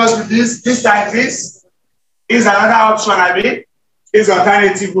somebody help us with this. This time, this is another option, I mean. This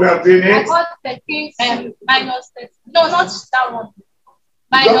alternative way of doing it. I got 13 minus 13. No, not that one.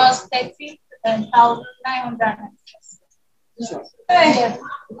 Minus 13,900.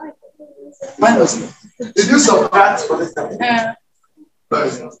 Minus. Did you subtract for this time?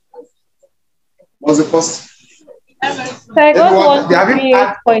 Was it positive? So I got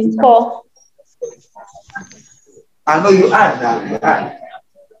 158.4. I know you add that.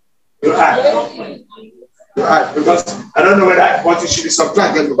 You add. Because I don't know whether what you should be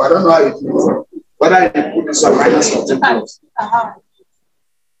subtracted, but I don't know how it is. Whether you put this on minus or 10.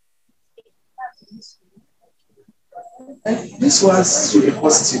 This was should be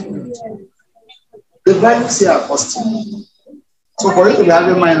positive. The values here are positive. So for you to be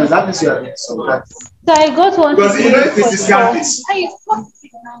having minus, that means you are subtracting. So I got 158.4. Because you know this is campus.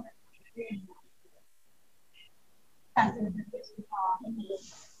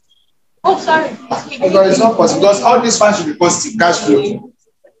 Oh, sorry. Because it's not possible. Because all these funds should be positive, cash flow.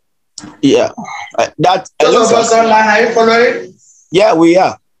 Yeah. Those of us online, are you following? Yeah, we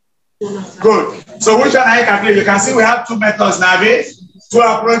are. Good. So which one are you calculating? You can see we have two methods now, two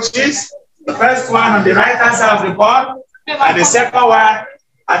approaches. The first one on the right hand side of the board, and the second one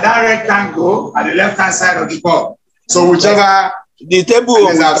at that rectangle at the left hand side of the board. So whichever the table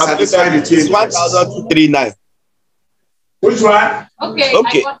is 1,239. Which one?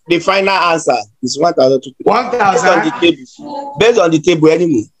 Okay. The final answer is 1,239. 1,000 based on the table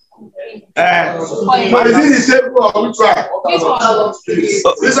anyway. But is it the table or which one?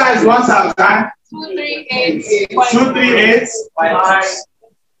 This one is 1,000. 238. 238.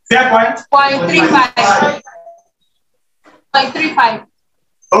 0.35. 0.35.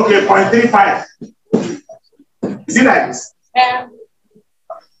 Okay, 0.35. Is it like this?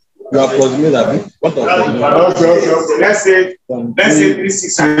 You are approximating that. What Okay. Let's say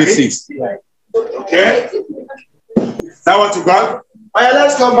 36. Okay. Is that what you got? Oh, yeah,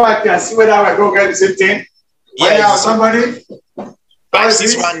 let's come back and see whether we're going to get the same thing. Yeah, somebody.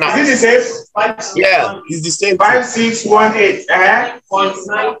 5619. Is it the same? Yeah, it's the same. 5618.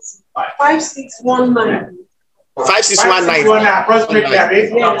 5619. 5619. Approximately.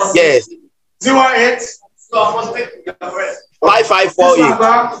 Yes. 08. 5548.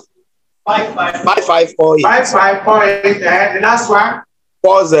 5548. 5548. The last one.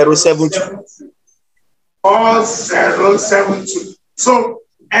 4072. 4072. So,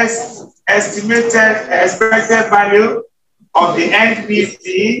 estimated expected value of the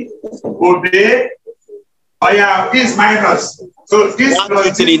NPV will be, oh yeah, this minus. So this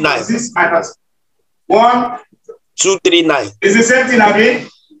 1239. This minus 1239. Is the same thing, Abi?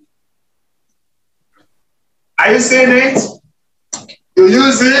 Are you seeing it? You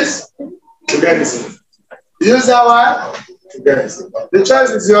use this to get this. You use that one to get this. The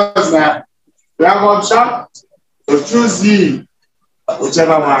choice is yours now. You have option, so choose the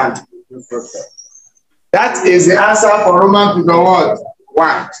whichever one. That is the answer for Roman figure what?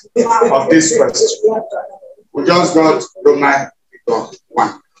 1 of this question. We just got Roman figure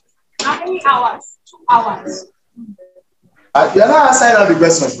 1. How many hours? 2 hours. You're not answering all the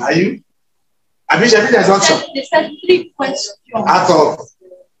questions, are you? I mean, there's option. They said 3 questions. Out of.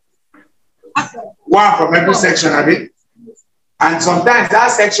 one from every section of it. And sometimes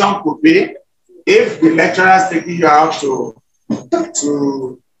that section could be if the lecturer is taking you out to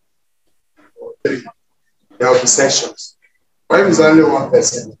 2 or 3, there will be sections. Or if it's only one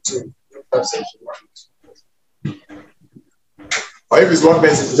person, 2, section 1. Or if it's one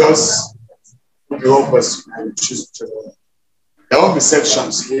person, just the whole person and choose whichever one. There won't be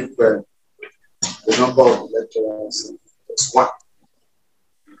sections if the number of lecturers is 1.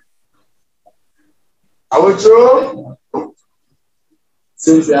 Are we true?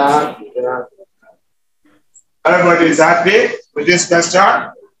 Since everybody is happy with this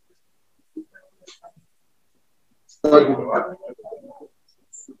question? Okay,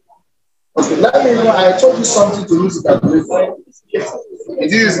 let me know. I told you something to use the calculator. If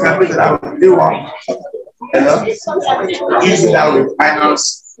you use the calculator, that will be 1. Hello? Use it that with minus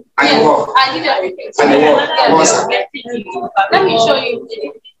and work. And work. Let me show you.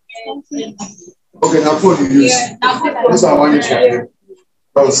 Okay, now what do you use? This one I want you to do.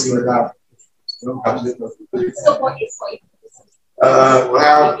 Let's see what that. We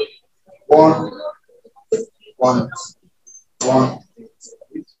have 1, 1, 1.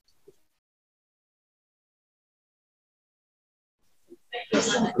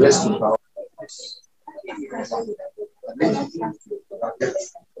 Let's do power.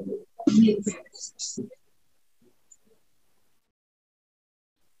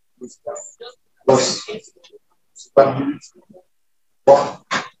 Plus 1,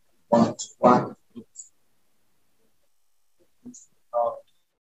 1, 1.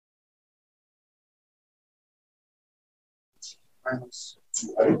 Minus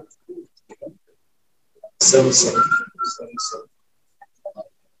 2, 7, 7, 7, 7.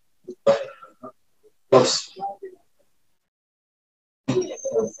 Plus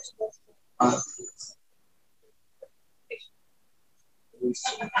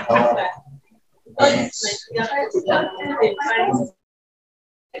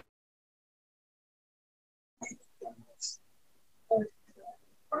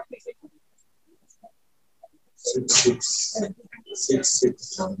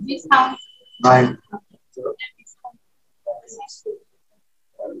 6, 9.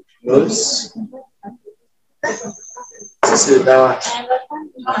 Plus. This is that.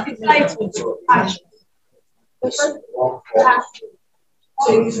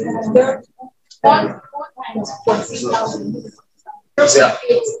 1, 4.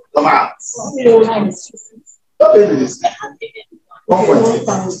 Come on. What is this?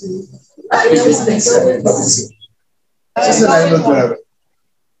 1.8.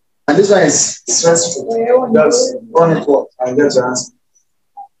 And this one is stressful. Just run it up and get your answer.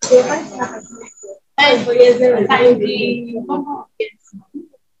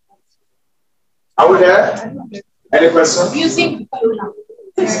 Are we there? Any questions? Using formula.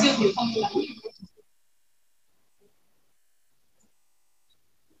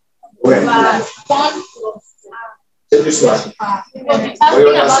 Where? 1 plus. This one.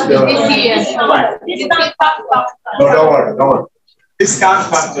 No, don't worry. Discount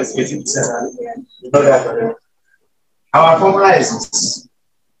factor is 18%. You know that already. Our formula is this.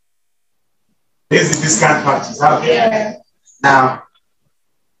 This is the discount factor. Okay. Now,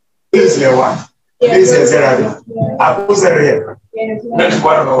 this is the 1. This is 0. I put 0 here. That is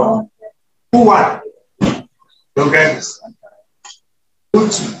 1 over 1. 2, 1. You get this. 2,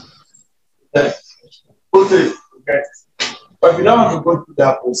 2. 2, 3. Okay. But we don't want to go through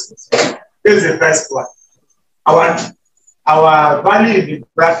that process. This is the first one. Our value in the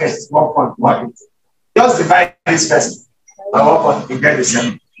bracket is 1.1. Just divide this first by 1.1 to get the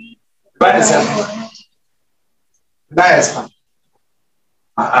 7. Divide the 7. That is fine.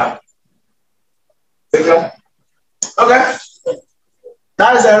 Okay.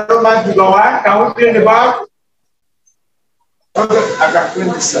 That is a Roman figure 1. Can we clean the back? Okay, I can clean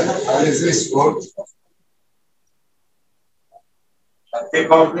this side. And is this road?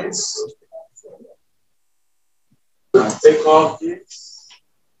 Take off this. Take off this.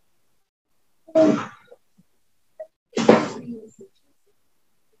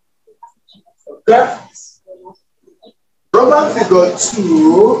 Okay. Roman figure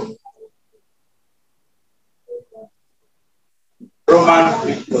 2. Roman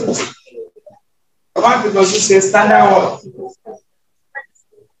figure 2. Roman figure 2 says standard what?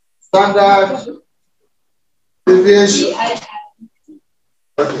 Standard deviation.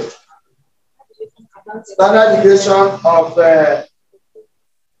 Okay. Standard deviation of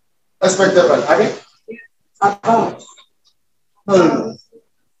expected value. I mean, About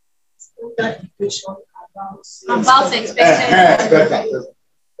expected.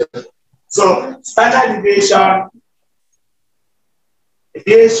 So standard deviation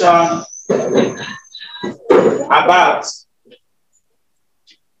About.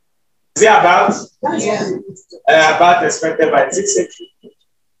 Is it about? Yeah. About expected by 680.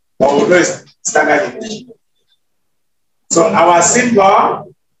 Or we know it's standard English. So our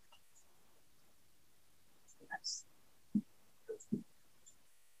symbol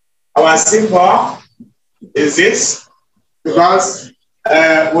is this because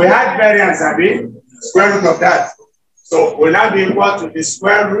we had variance, I mean, square root of that. So will now be equal to the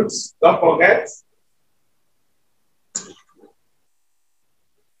square root, don't forget.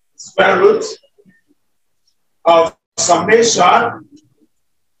 Square root of summation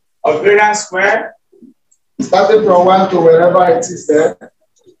of variance square, starting from 1 to wherever it is there,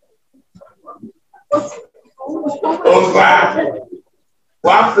 over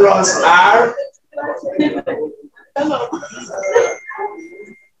 1 plus R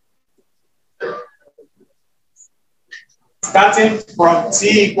starting from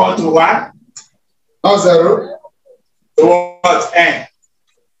t equal to 1, not 0, to what? N.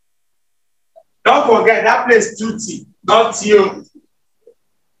 Don't forget that place 2t, not t.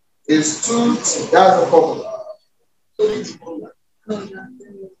 It's 2t. That's the formula.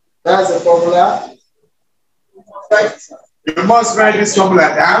 That's the formula. You must write this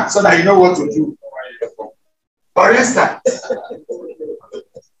formula down so that you know what to do. For instance,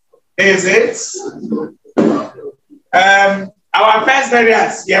 is it our first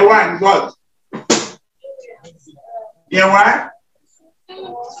variance, year 1, what? Year 1?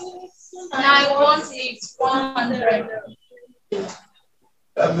 916,100.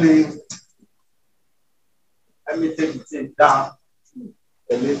 Let me take it down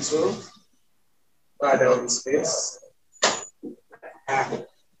a little. Right on the space. And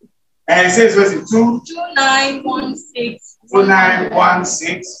it says what's it? 2916.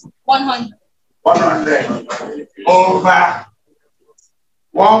 2916. 100. 100 over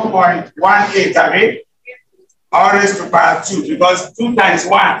 1.18, I mean, all raised to power 2, because 2 times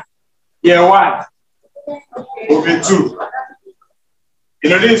 1, year 1, will be 2. You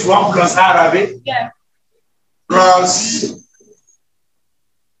know, this is 1 plus R, I mean? Yeah. Plus,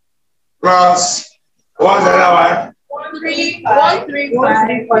 what's the other one? 135.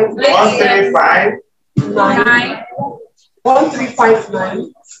 135.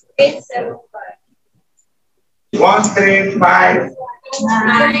 1359. 875. 135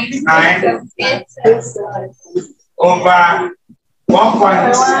 9 over 1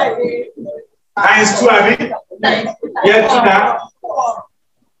 point times 2, I mean? Yeah, 2 now.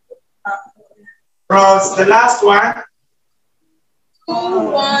 Plus the last one.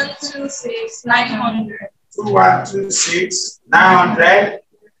 2126,900. 2126,900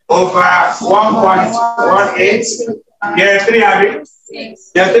 over 1.18. Yeah, 3, I mean?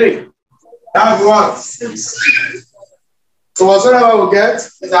 6. Yeah, 3. That's what? 6. So whatever we get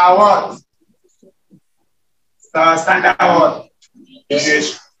is our what? Standard what?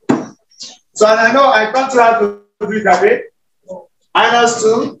 English. So and I know I don't try to do it that way.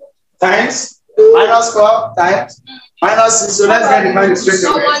 -2 times, -4 times, -6. So let's get the value straight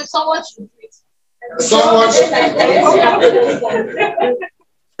away. Someone should do it. Someone should.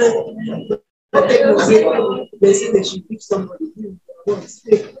 They say they should give somebody.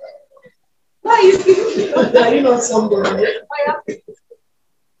 Why are you giving? Are you not somebody?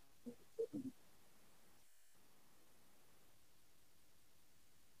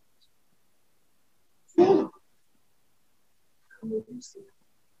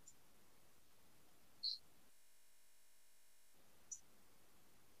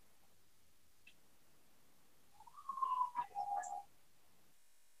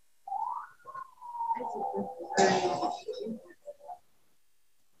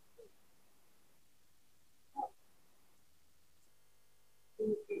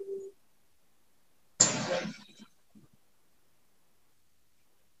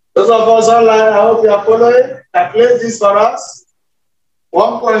 Those of us online, I hope you are following. Calculate this for us.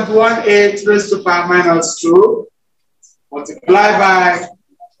 1.18 raised to power -2 multiplied by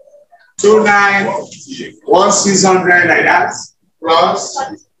 291600 like that plus.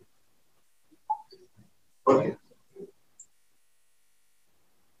 Okay.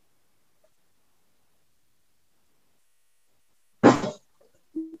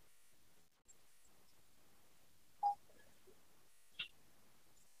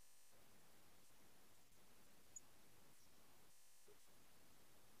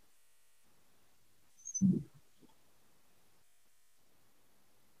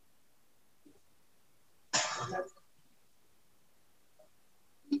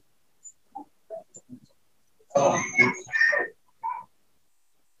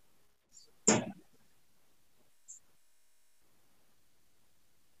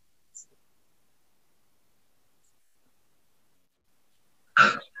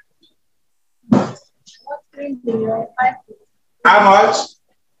 million. How much?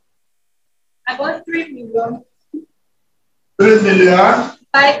 I got 3 million. 3 million.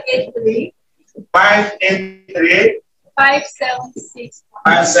 583. 583. 576.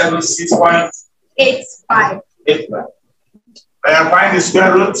 576.85. 85. Find the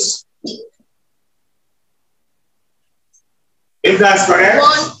square roots. If that's correct.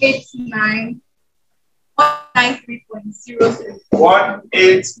 189. 193.03.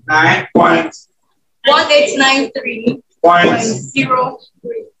 189.03.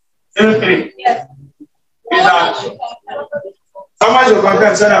 1893.03. Yes. Someone will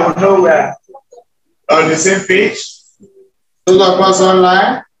compare so that we know we're on the same page. Those of us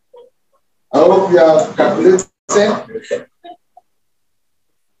online, I hope you are calculating.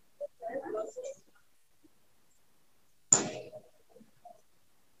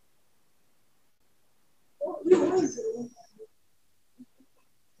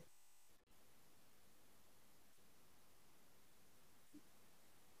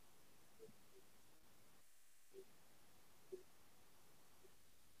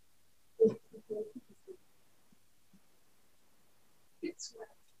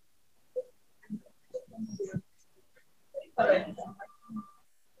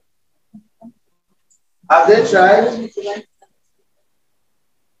 Have they tried?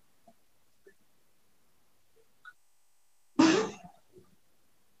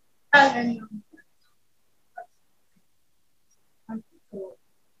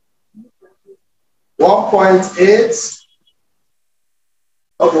 One 1.8.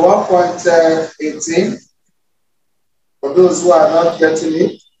 Okay, 1.18. For those who are not getting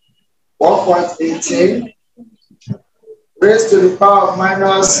it, 1.18 raised to the power of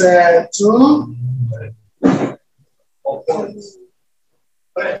minus 2.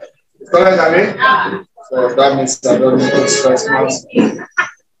 Correct, Abby? So that means I don't need to stress much.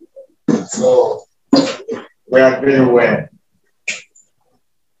 So we are doing well.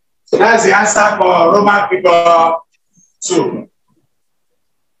 So that's the answer for Roman figure 2.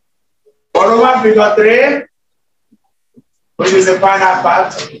 For Roman figure 3, which is the final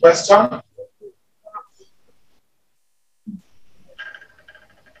part of the question.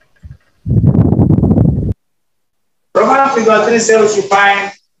 Roman figure 3 says we should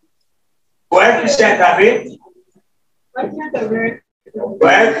find coefficient of it.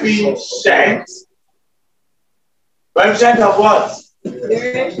 Coefficient of what?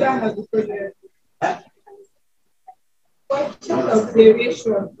 Variation of the project. Coefficient of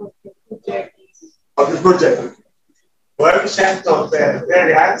variation of the project. Of the project. Coefficient of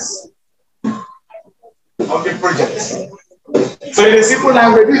variance of the project. So in a simple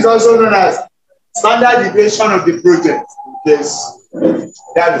language, this is also known as standard deviation of the project. Yes,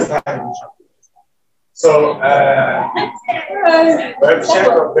 that is standard deviation. So coefficient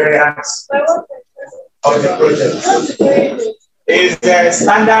of variance of the project is the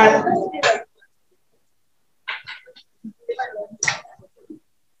standard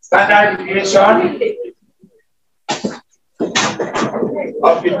deviation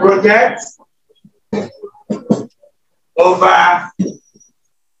of the project over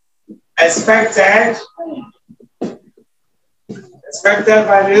expected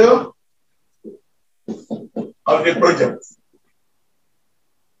value of the project,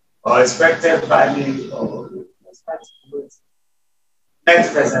 or expected value of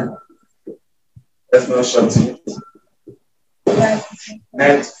net present. There's no short.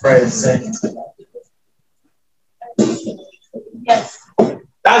 Net present. Yes.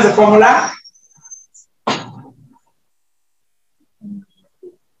 That's the formula.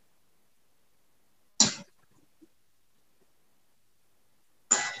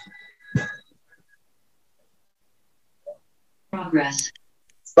 Progress.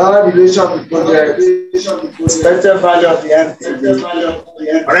 Standard deviation of the project, expected value of the NPV.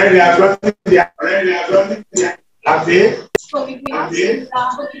 Already I've got it.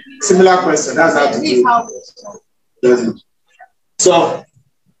 Similar question. That's how to do it. So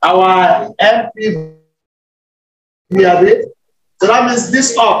our NPV, so that means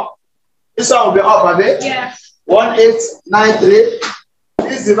this one will be up a bit. Yeah. 1893.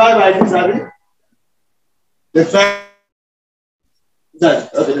 This divided by this, the first.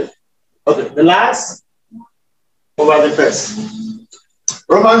 Okay. The last over the first.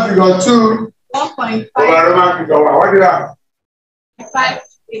 Roman figure 2 1.5 over Roman figure 1. What do you have? 5.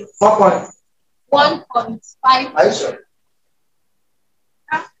 1.5. Are you sure?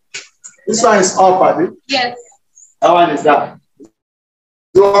 This one is up, Abby. Yes. That one is down.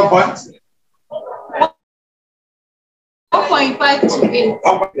 1 point. 1.5 to 8.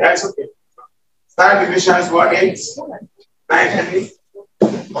 That's okay. Standard division is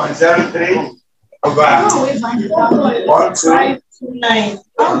 1.893.03 over 1,2,9.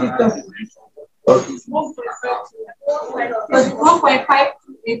 Okay. 1.5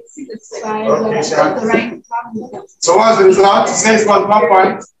 So what's the result? It says what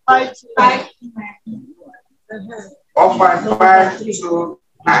 1.529. 1.529.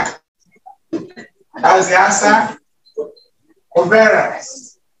 That's the answer.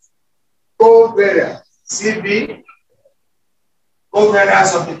 Covariance. Covariance. CV.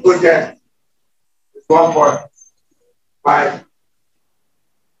 Covariance of the project is 1.5.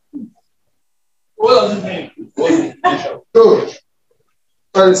 What does it mean? Good.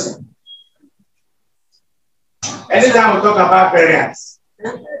 Anytime we talk about variance,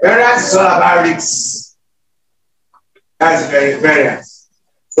 variance is all about risks. That's variance.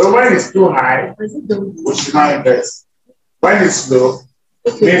 So when it's too high, we should not invest. When it's low,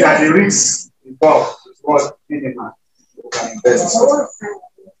 it means that the risk involved is what minimal. We can invest.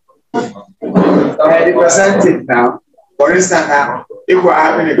 The percentage now, for instance, now, if we're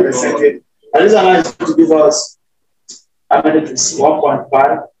having a percentage, and this amount is going to give us how many is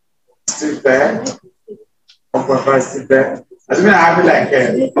 1.5 still there. 1.5 still there. Assuming I have it like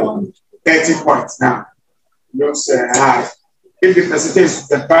 30 points now. Looks high. If the percentage is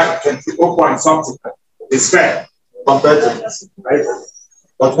 24 point something, it's fair compared to this, right?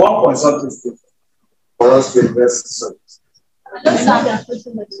 But 1 point something is good for us to invest in service. So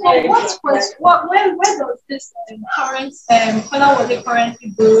when does this current color was it currently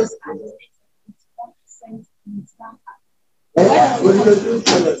goes and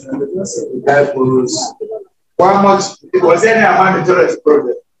how much it was any amount of tourist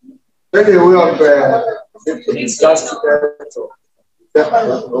project? Maybe we have discussed it.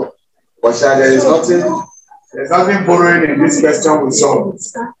 But there's nothing borrowing in this question we solve.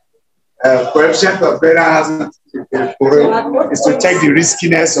 Coefficient of variance is to check the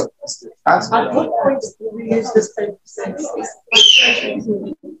riskiness of this.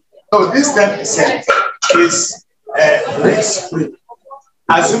 So this 10% is risk-free,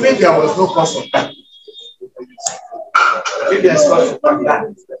 assuming there was no cost of capital. If there's cost of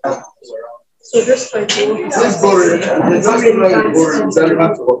capital, so this borrowing, it's not even borrowing, it's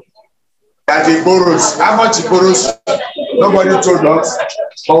relevant to what? That he borrows. How much he borrows, nobody told us.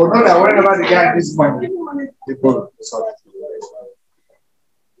 But we know that whenever the guy needs money, he borrows.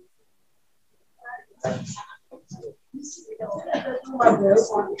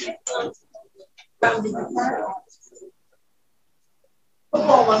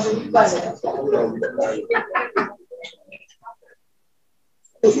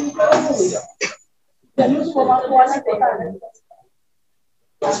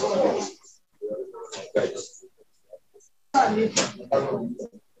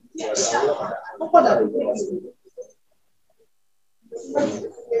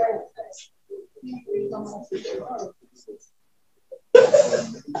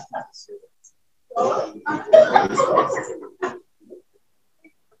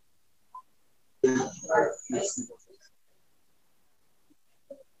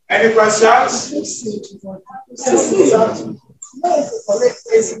 Any questions?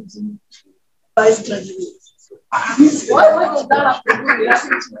 What does that have to do with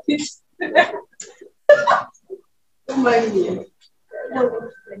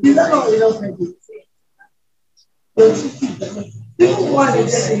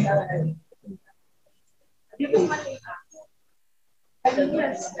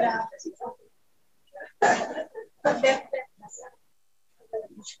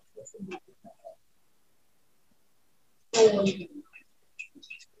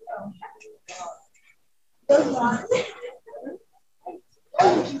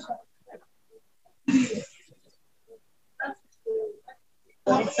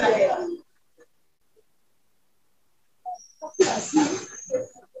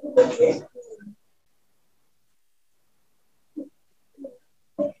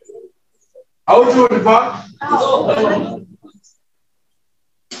How do you do it?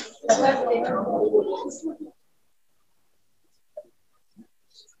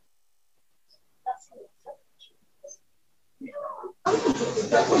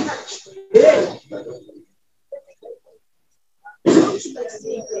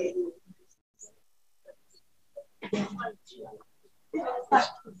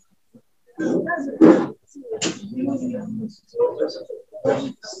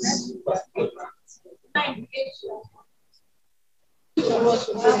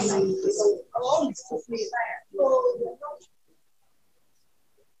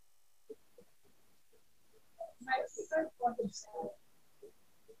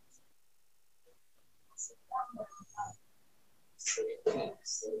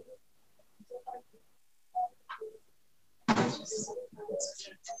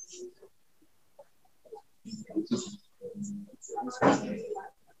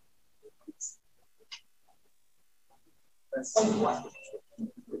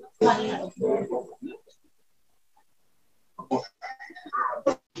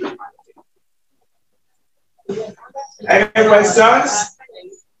 Any questions?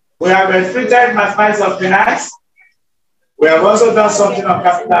 We have treated mathematics of finance. We have also done something on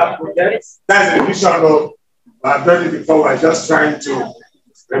capital projects. That's a vision of I've done it before. We're just trying to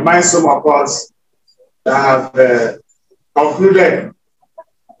remind some of us that have concluded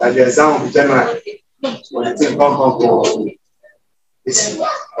that the exam will be general. So the thing come for this one.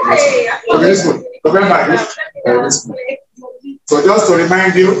 So just to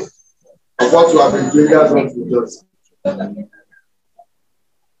remind you of what you have been doing, that's what we do.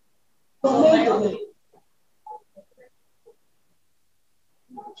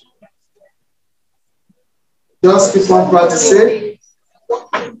 Just keep on practicing.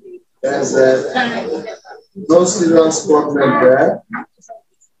 There's no serious problem there.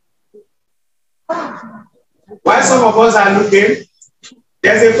 While some of us are looking,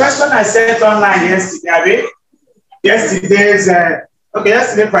 there's a question I sent online yesterday.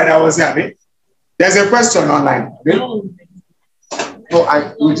 Yesterday Friday I was here. There's a question online. No,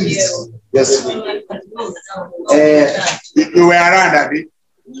 we did it yesterday. You were around, Abby?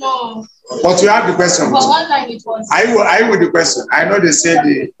 No. But you have the question. But online it was. Are you with the question? I know they say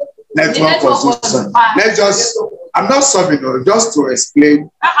the network was done. Let's just, I'm not solving it, just to explain.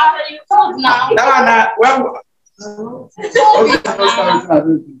 You told now.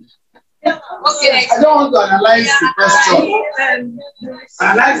 Okay. I don't want to analyze the question.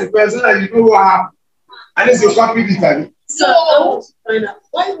 Analyze the question and you know what happened. At least you copied it. So,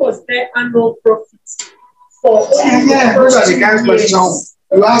 why was there annual profits for yeah, those are the kind of questions.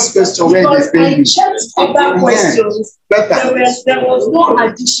 You ask question where they pay you. Other questions. There was no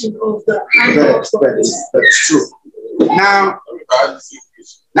addition of the annual profits. That's true. Now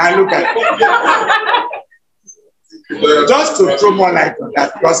look at it. Just to throw more light on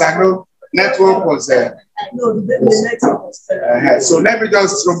that, because I know network was there. No, the network was there. So let me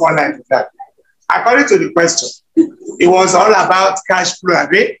just throw more light on that. According to the question, it was all about cash flow,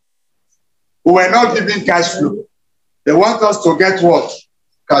 right? We were not giving cash flow. They want us to get what?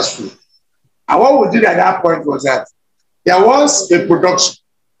 Cash flow. And what we did at that point was that there was a production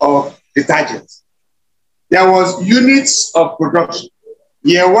of detergents. There was units of production.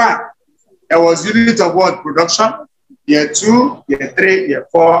 Year 1, there was unit of what? Production. Year 2, year 3, year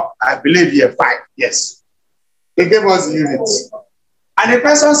 4, I believe year 5. Yes. They gave us units. And the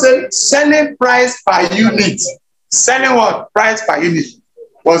person said selling price per unit. Selling what? Price per unit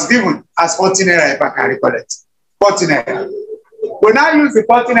was given as 40 naira, if I can recall it. 40 naira. We now use the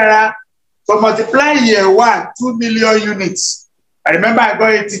 40 naira to multiply year 1, 2 million units. I remember I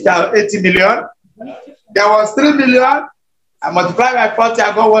got 80 million. There was 3 million. I multiply by 40,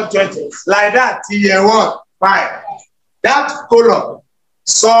 I got 120. Like that, year 1, 5. That column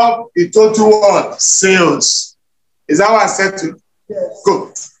solved the total what? Sales. Is that what I said to you? Yes.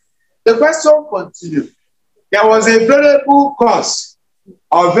 Good. The question continued. There was a variable cost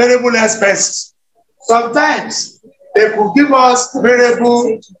or variable expenses. Sometimes they could give us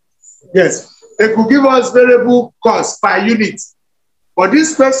variable, yes, they could give us variable cost per unit. But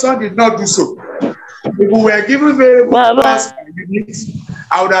this person did not do so. If we were given variable cost per unit,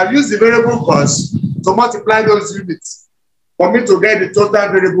 I would have used the variable cost to multiply those units for me to get the total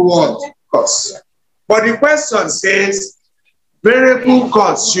variable cost. But the question says variable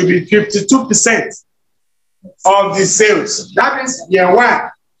cost should be 52% of the sales. That means year 1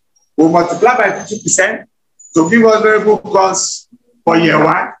 will multiply by 50% to give us variable cost for year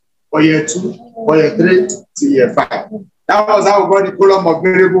 1, for year 2, for year 3, to year 5. That was how we got the column of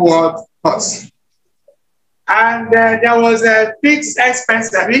variable cost. And there was a fixed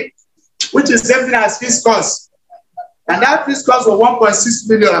expense, which is something as fixed cost. And that fixed cost was 1.6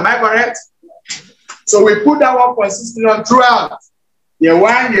 million. Am I correct? So we put that 1.6 million throughout. Year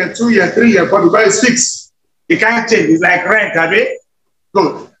 1, year 2, year 3, year 4, because it's fixed. It can't change. It's like rent,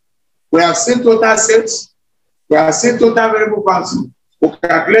 Good. We have seen total sales. We have seen total variable cost. We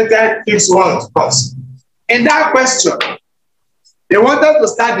calculated fixed cost. In that question, they wanted to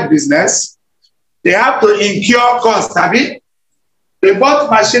start the business. They have to incur costs, They bought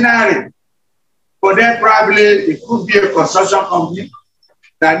machinery. For them, probably it could be a construction company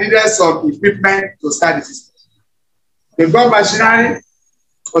that needed some equipment to start the business. They bought machinery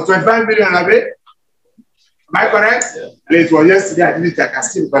for 25 million, Am I correct? Yeah. And it was yesterday, I did it, I can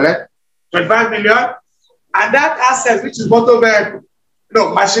still collect 25 million. And that asset, which is motor vehicle,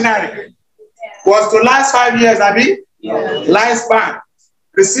 machinery, was to last 5 years, Lifespan.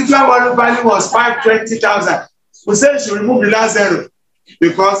 Residual value was 520,000. We said you should remove the last zero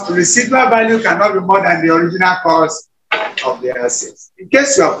because residual value cannot be more than the original cost of the assets. In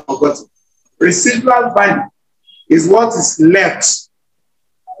case you have forgotten, residual value is what is left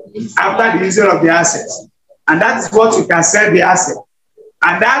after the usage of the assets. And that is what you can sell the asset.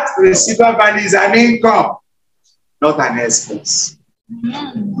 And that residual value is an income, not an expense.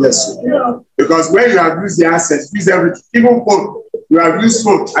 Yes, sir. Because when you have used the assets, use everything, even phone, you have used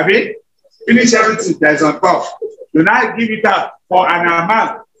phone. I mean, finish everything that is on top. Do not give it up for an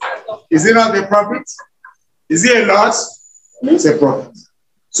amount. Is it not a profit? Is it a loss? It's a profit.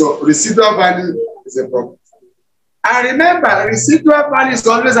 So residual value is a profit. And remember, residual value is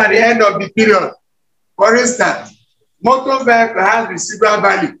always at the end of the period. For instance, motor vehicle has residual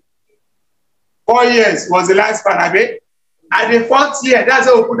value. 4 years was the lifespan, I mean. At the 4th year, that's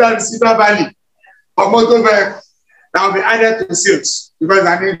how we put down residual value for motor vehicle that will be added to sales because it's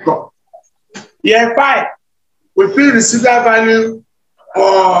an income. Year 5, we put residual value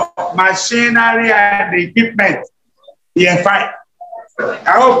for machinery and equipment. Year 5.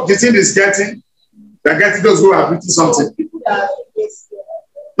 I hope the team is getting. They're getting those who have written something.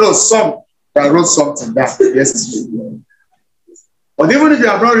 No, some that wrote something down. Yes. But even if you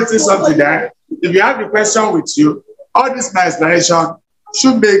have not written something down, if you have the question with you, all this my explanation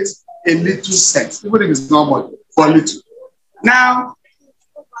should make a little sense, even if it's not much, for little. Now,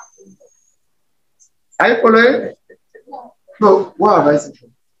 are you following? No, what have I said?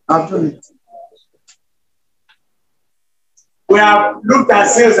 I've done it. We have looked at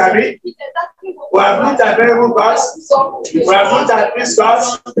sales, I mean. We have looked at variable costs. We have looked at fixed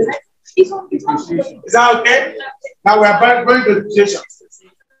costs. Is that okay? Now we are going to depreciation.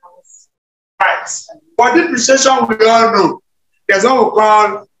 Right. For depreciation, we all know there's what we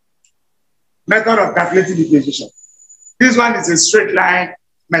call method of calculating depreciation. This one is a straight line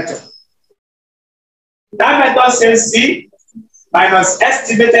method. That method says C minus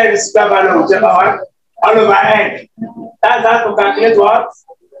estimated residual value, whichever one, all over N. That's how to calculate what?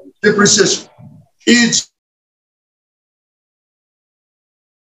 Depreciation. Each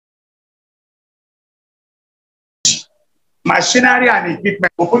machinery and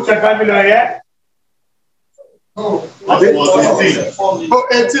equipment. We'll put 25 million here. Oh,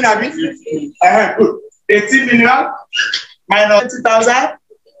 18, I mean. Good. 18 million minus 20,000.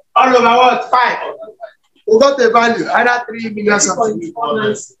 All over what? 5. We got the value, either 3 million something.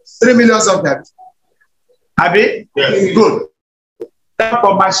 3 million something. Abi? Yes. Good.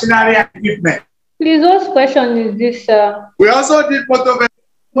 For machinery and equipment. Please, what question is this? We also did motor vehicle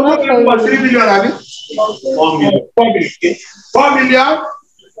for 3 million, Abi? 4 million. 4 million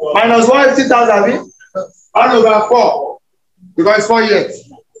minus 150,000, Abi? All over 4. Because it's 4 years.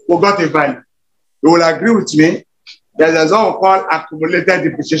 We got a value. You will agree with me. There's what we call accumulated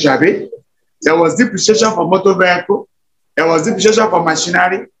depreciation, Abi? There was depreciation for motor vehicle. There was depreciation for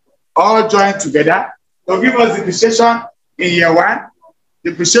machinery. All joined together. So give us depreciation in year 1,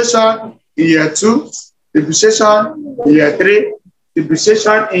 depreciation in year 2, depreciation in year 3,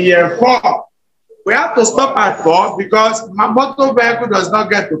 depreciation in year 4. We have to stop at 4 because my motor vehicle does not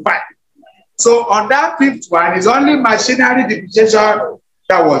get to 5. So on that 5th one, it's only machinery depreciation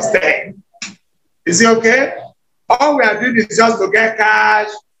that was there. Is it okay? All we are doing is just to get cash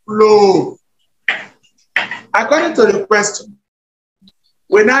flow. According to the question,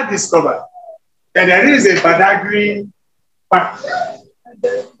 we now discover that there is a Badagry factory.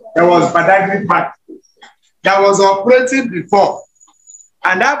 There was Badagry factory that was operating before.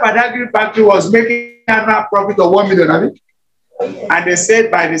 And that Badagry factory was making annual profit of 1 million. I mean. And they said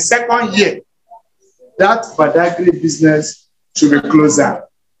by the 2nd year, that Badagry business should be closer.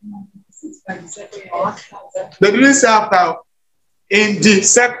 They didn't say after in the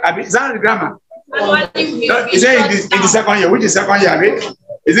second, I mean, is that the grammar? Is it in the 2nd year? Which is 2nd year? I mean?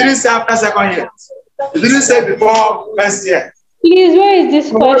 It didn't say after 2nd year. It didn't say before 1st year. Please, where is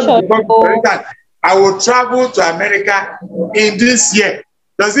this question? I will travel to America in this year.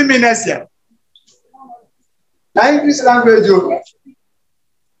 Does it mean next year? Now English language,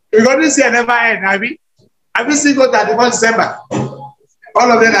 because this year never end, I will still go 31 December.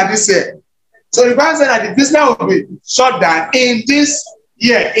 All of them are this year. So the person said that the business will be shut down in this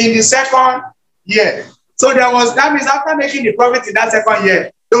year, in the 2nd year. So there was, that means after making the profit in that 2nd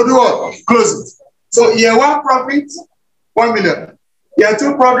year, they'll do what? Close it. So year 1 profit, 1 million. Year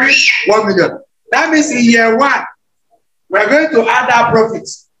 2 profit, 1 million. That means in year 1, we're going to add our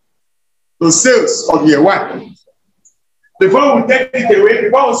profits to sales of year 1. Before we take it away,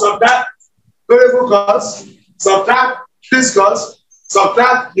 before we subtract variable costs, subtract fixed costs,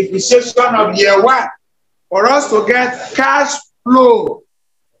 subtract depreciation of year 1, for us to get cash flow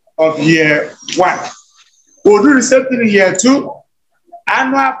of year 1. We'll do the same thing in year 2.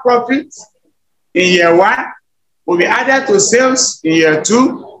 Annual profit in year 1 will be added to sales in year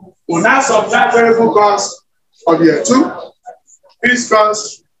 2. We'll now subtract variable costs of year 2, fixed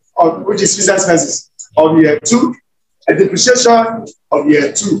costs of which is fixed expenses of year 2, and depreciation of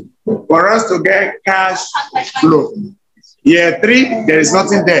year 2 for us to get cash flow. Year 3, there is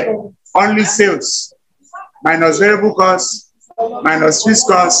nothing there, only sales minus variable costs, minus fixed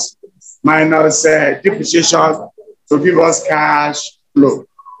costs, minus depreciation to give us cash flow.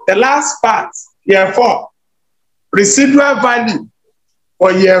 The last part, year 4, residual value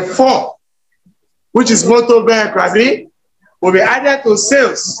for year 4, which is motor vehicle, will be added to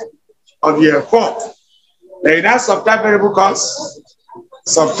sales of year 4. Then you now subtract variable costs,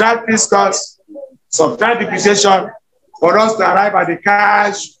 subtract fixed costs, subtract depreciation for us to arrive at the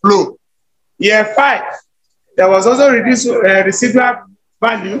cash flow. Year 5, there was also residual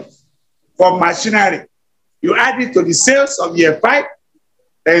value for machinery. You add it to the sales of year 5,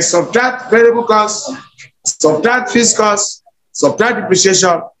 then subtract variable costs, subtract fixed costs, subtract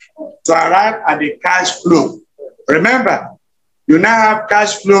depreciation to arrive at the cash flow. Remember, you now have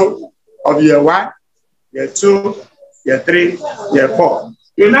cash flow of year 1, year 2, year 3, year 4.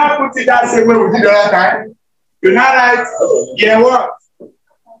 You now put it that same way we did the other time. You now write year 1,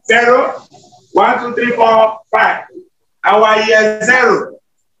 0, 1, 2, 3, 4, 5. Our year 0,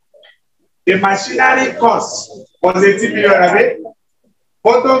 the machinery cost was 80 million, right?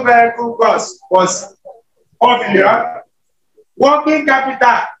 Motor vehicle cost was 4 million. Working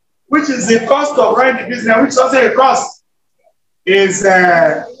capital, which is the cost of running the business, which is also a cost, is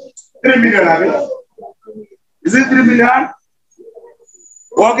 3 million, right? Is it 3 million?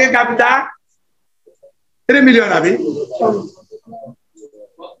 Working capital? 3 million, Abi?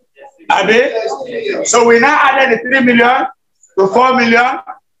 So we now added the 3 million to 4 million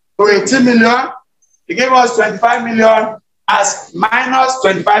to 18 million. It gave us 25 million as minus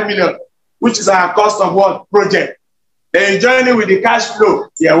 25 million, which is our cost of what? Project. Then you join it with the cash flow,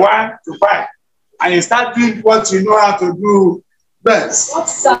 year 1 to 5. And you start doing what you know how to do best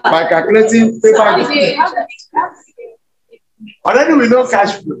by calculating paper. Already we know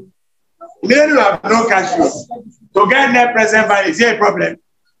cash flow. Immediately we have no cash flow. To get net present value, is there a problem?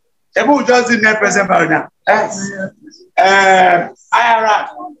 People will just do net present value now. IRR.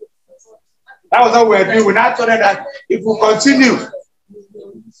 That was what we were doing. We now told them that if we continue,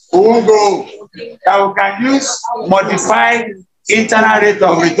 we won't go. That we can use modified internal rate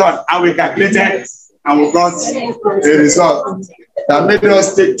of return, and we calculated and we got a result that made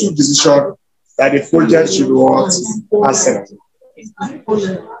us take 2 decisions that the project should what accept.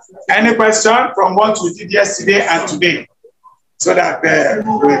 Any question from what we did yesterday and today, so that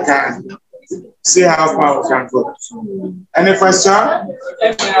we can see how far we can go. Any question?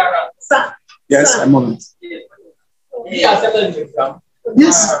 Yes, a moment. Yes,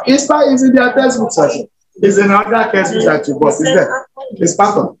 it's in their textbook session. It's in another textbook that you bought. It's there. It's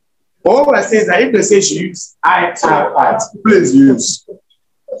part of. All we're saying is that if they say she use IRR, please use.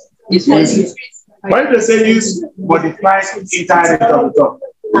 But if they say use modified internal rate of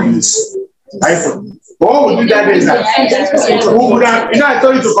return, use. What we do that is that we would have, I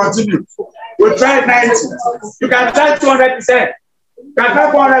told you to continue. We tried 90. You can try 200%. You can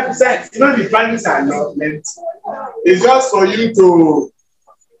try 400%. The values are not meant. It's just for you to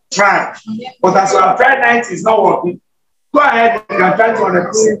try. But as you have tried 90, it's not working. Go ahead, you can try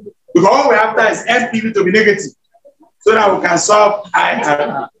 200%. Because all we have to is NPV to be negative so that we can solve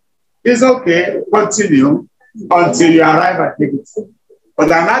IRR. It's okay, continue until you arrive at negative.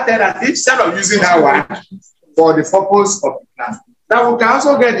 But I'm not telling that instead of using that one for the purpose of the class, that we can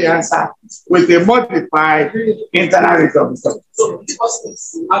also get the answer with a modified internal rate of return.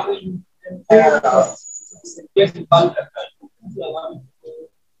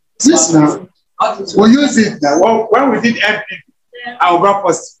 This now, we use it now. When we did NPV, our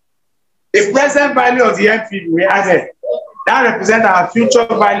purpose, the present value of the NPV we added, that represents our future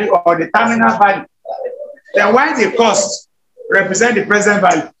value or the terminal value. Then why the cost represent the present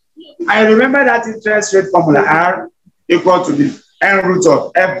value? I remember that interest rate formula R equal to the N root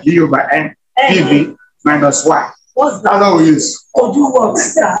of FD over N PV minus Y. What's that? That's what we use. Oh, do what,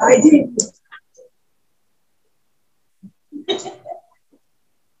 sir? I didn't.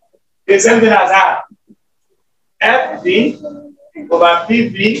 The same thing as R. FD over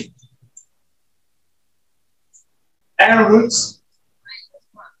PV N roots.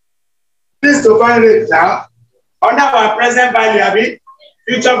 This to find it now. Under our present value,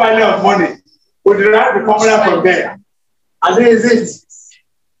 future value of money, we derive the formula from there. And this is it.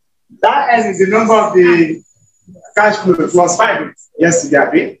 That N is the number of the cash flow. It was 5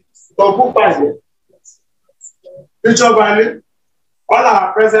 yesterday. So put 5 here. Future value, all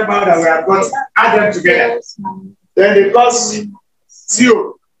our present value that we have got, add them together. Then the cost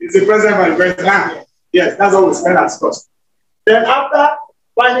CO is the present value. Yes, that's what we spend as cost. Then after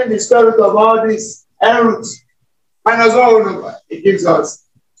finding the square root of all these N roots, minus 1 over, it gives us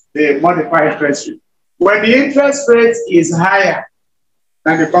the modified interest rate. When the interest rate is higher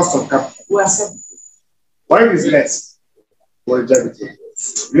than the cost of capital, when it is less, longevity.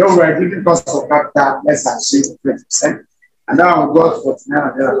 You know, we are giving cost of capital less than 20%, and now we got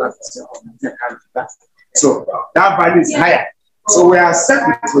 49.5%. So that value is higher. So we are set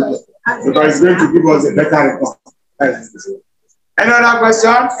with it because it's going to give us a better return. Any other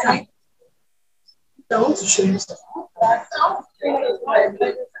questions? I want to show you something.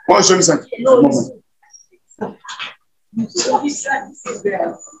 Want to show me something?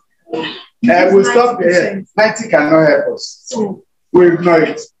 We'll stop there. 90 cannot help us. We ignore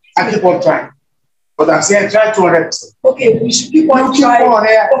it. I keep on trying. But I'm saying try 200%. Okay, we should keep on trying.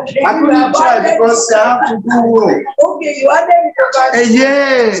 Okay, I couldn't try because I have to do work. Okay, you are there.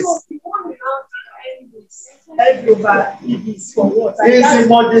 Yes. So if you want to F over E is for what? It's the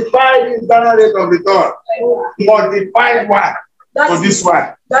modified internal rate of return. Modified one for this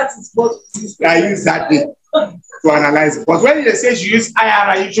one. That is what I use that thing to analyze it. But when they say you use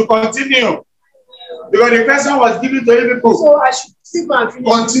IRR, you should continue. Because the person was given to you people. So I should still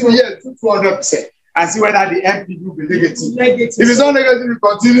continue, yes, 200%. And see whether the NPV will be negative. If it's not negative, you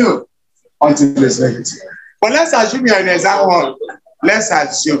continue until it's negative. But let's assume you're in exam hall. Let's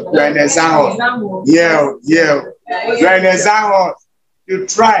assume you're in exam hall. Yeah. You're in exam hall. You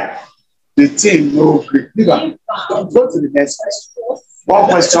try. The team no great. Go to the next question. One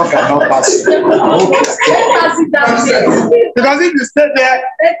question cannot pass. Because if you stay there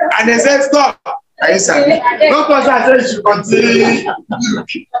and they say stop, no person says you should continue.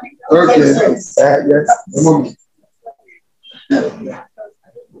 Okay. Yes.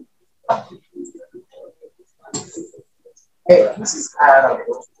 Hey, this is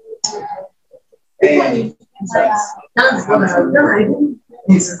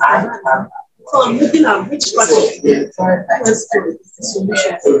so I'm looking at which part of the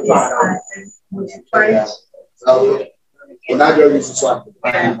solution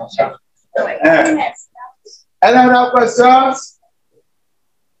Any other questions?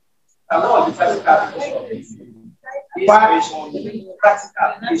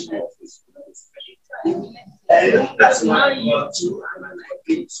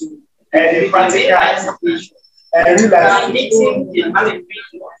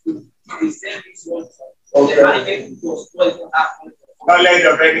 Knowledge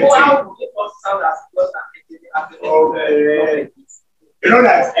of anything. Okay. You know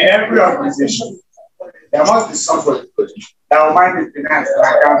that in every organization, there must be somebody that will mind the finance and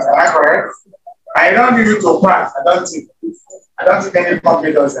accounts. Am I correct? I don't need you to pass. I don't think any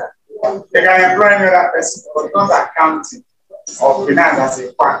company does that. They can employ another person, but not accounting or finance as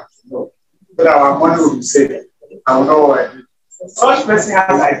a part. No. So that our money will be saved. I will know what I do. Such person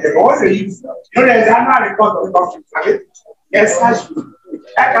has idea, but what they use, you know, there's an annual report of profit. Yes, cash flow.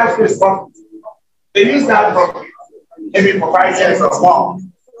 That cash flow is profit. They use that profit, maybe for 5 years or more,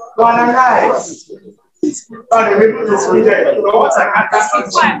 to analyze. So they will do this project. So what's an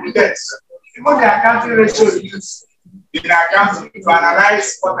accounting project? Even the accounting ratio is used in accounting to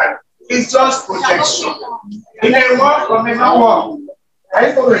analyze what it's just projection. In a work or in a work,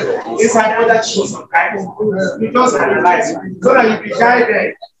 it's like other shows sometimes. You just analyze so that you be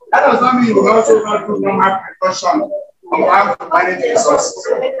guided. That does not mean you will also not do normal precaution on how to manage resources.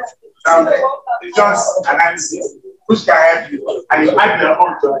 It's just analysis, which can help you, and you add your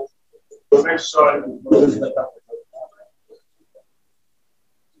own to it to make sure you do better.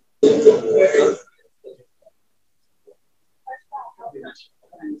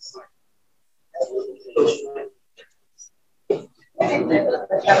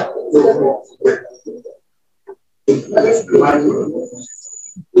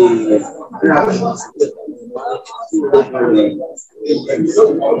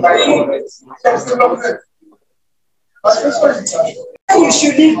 You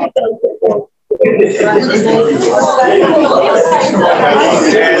should leave it.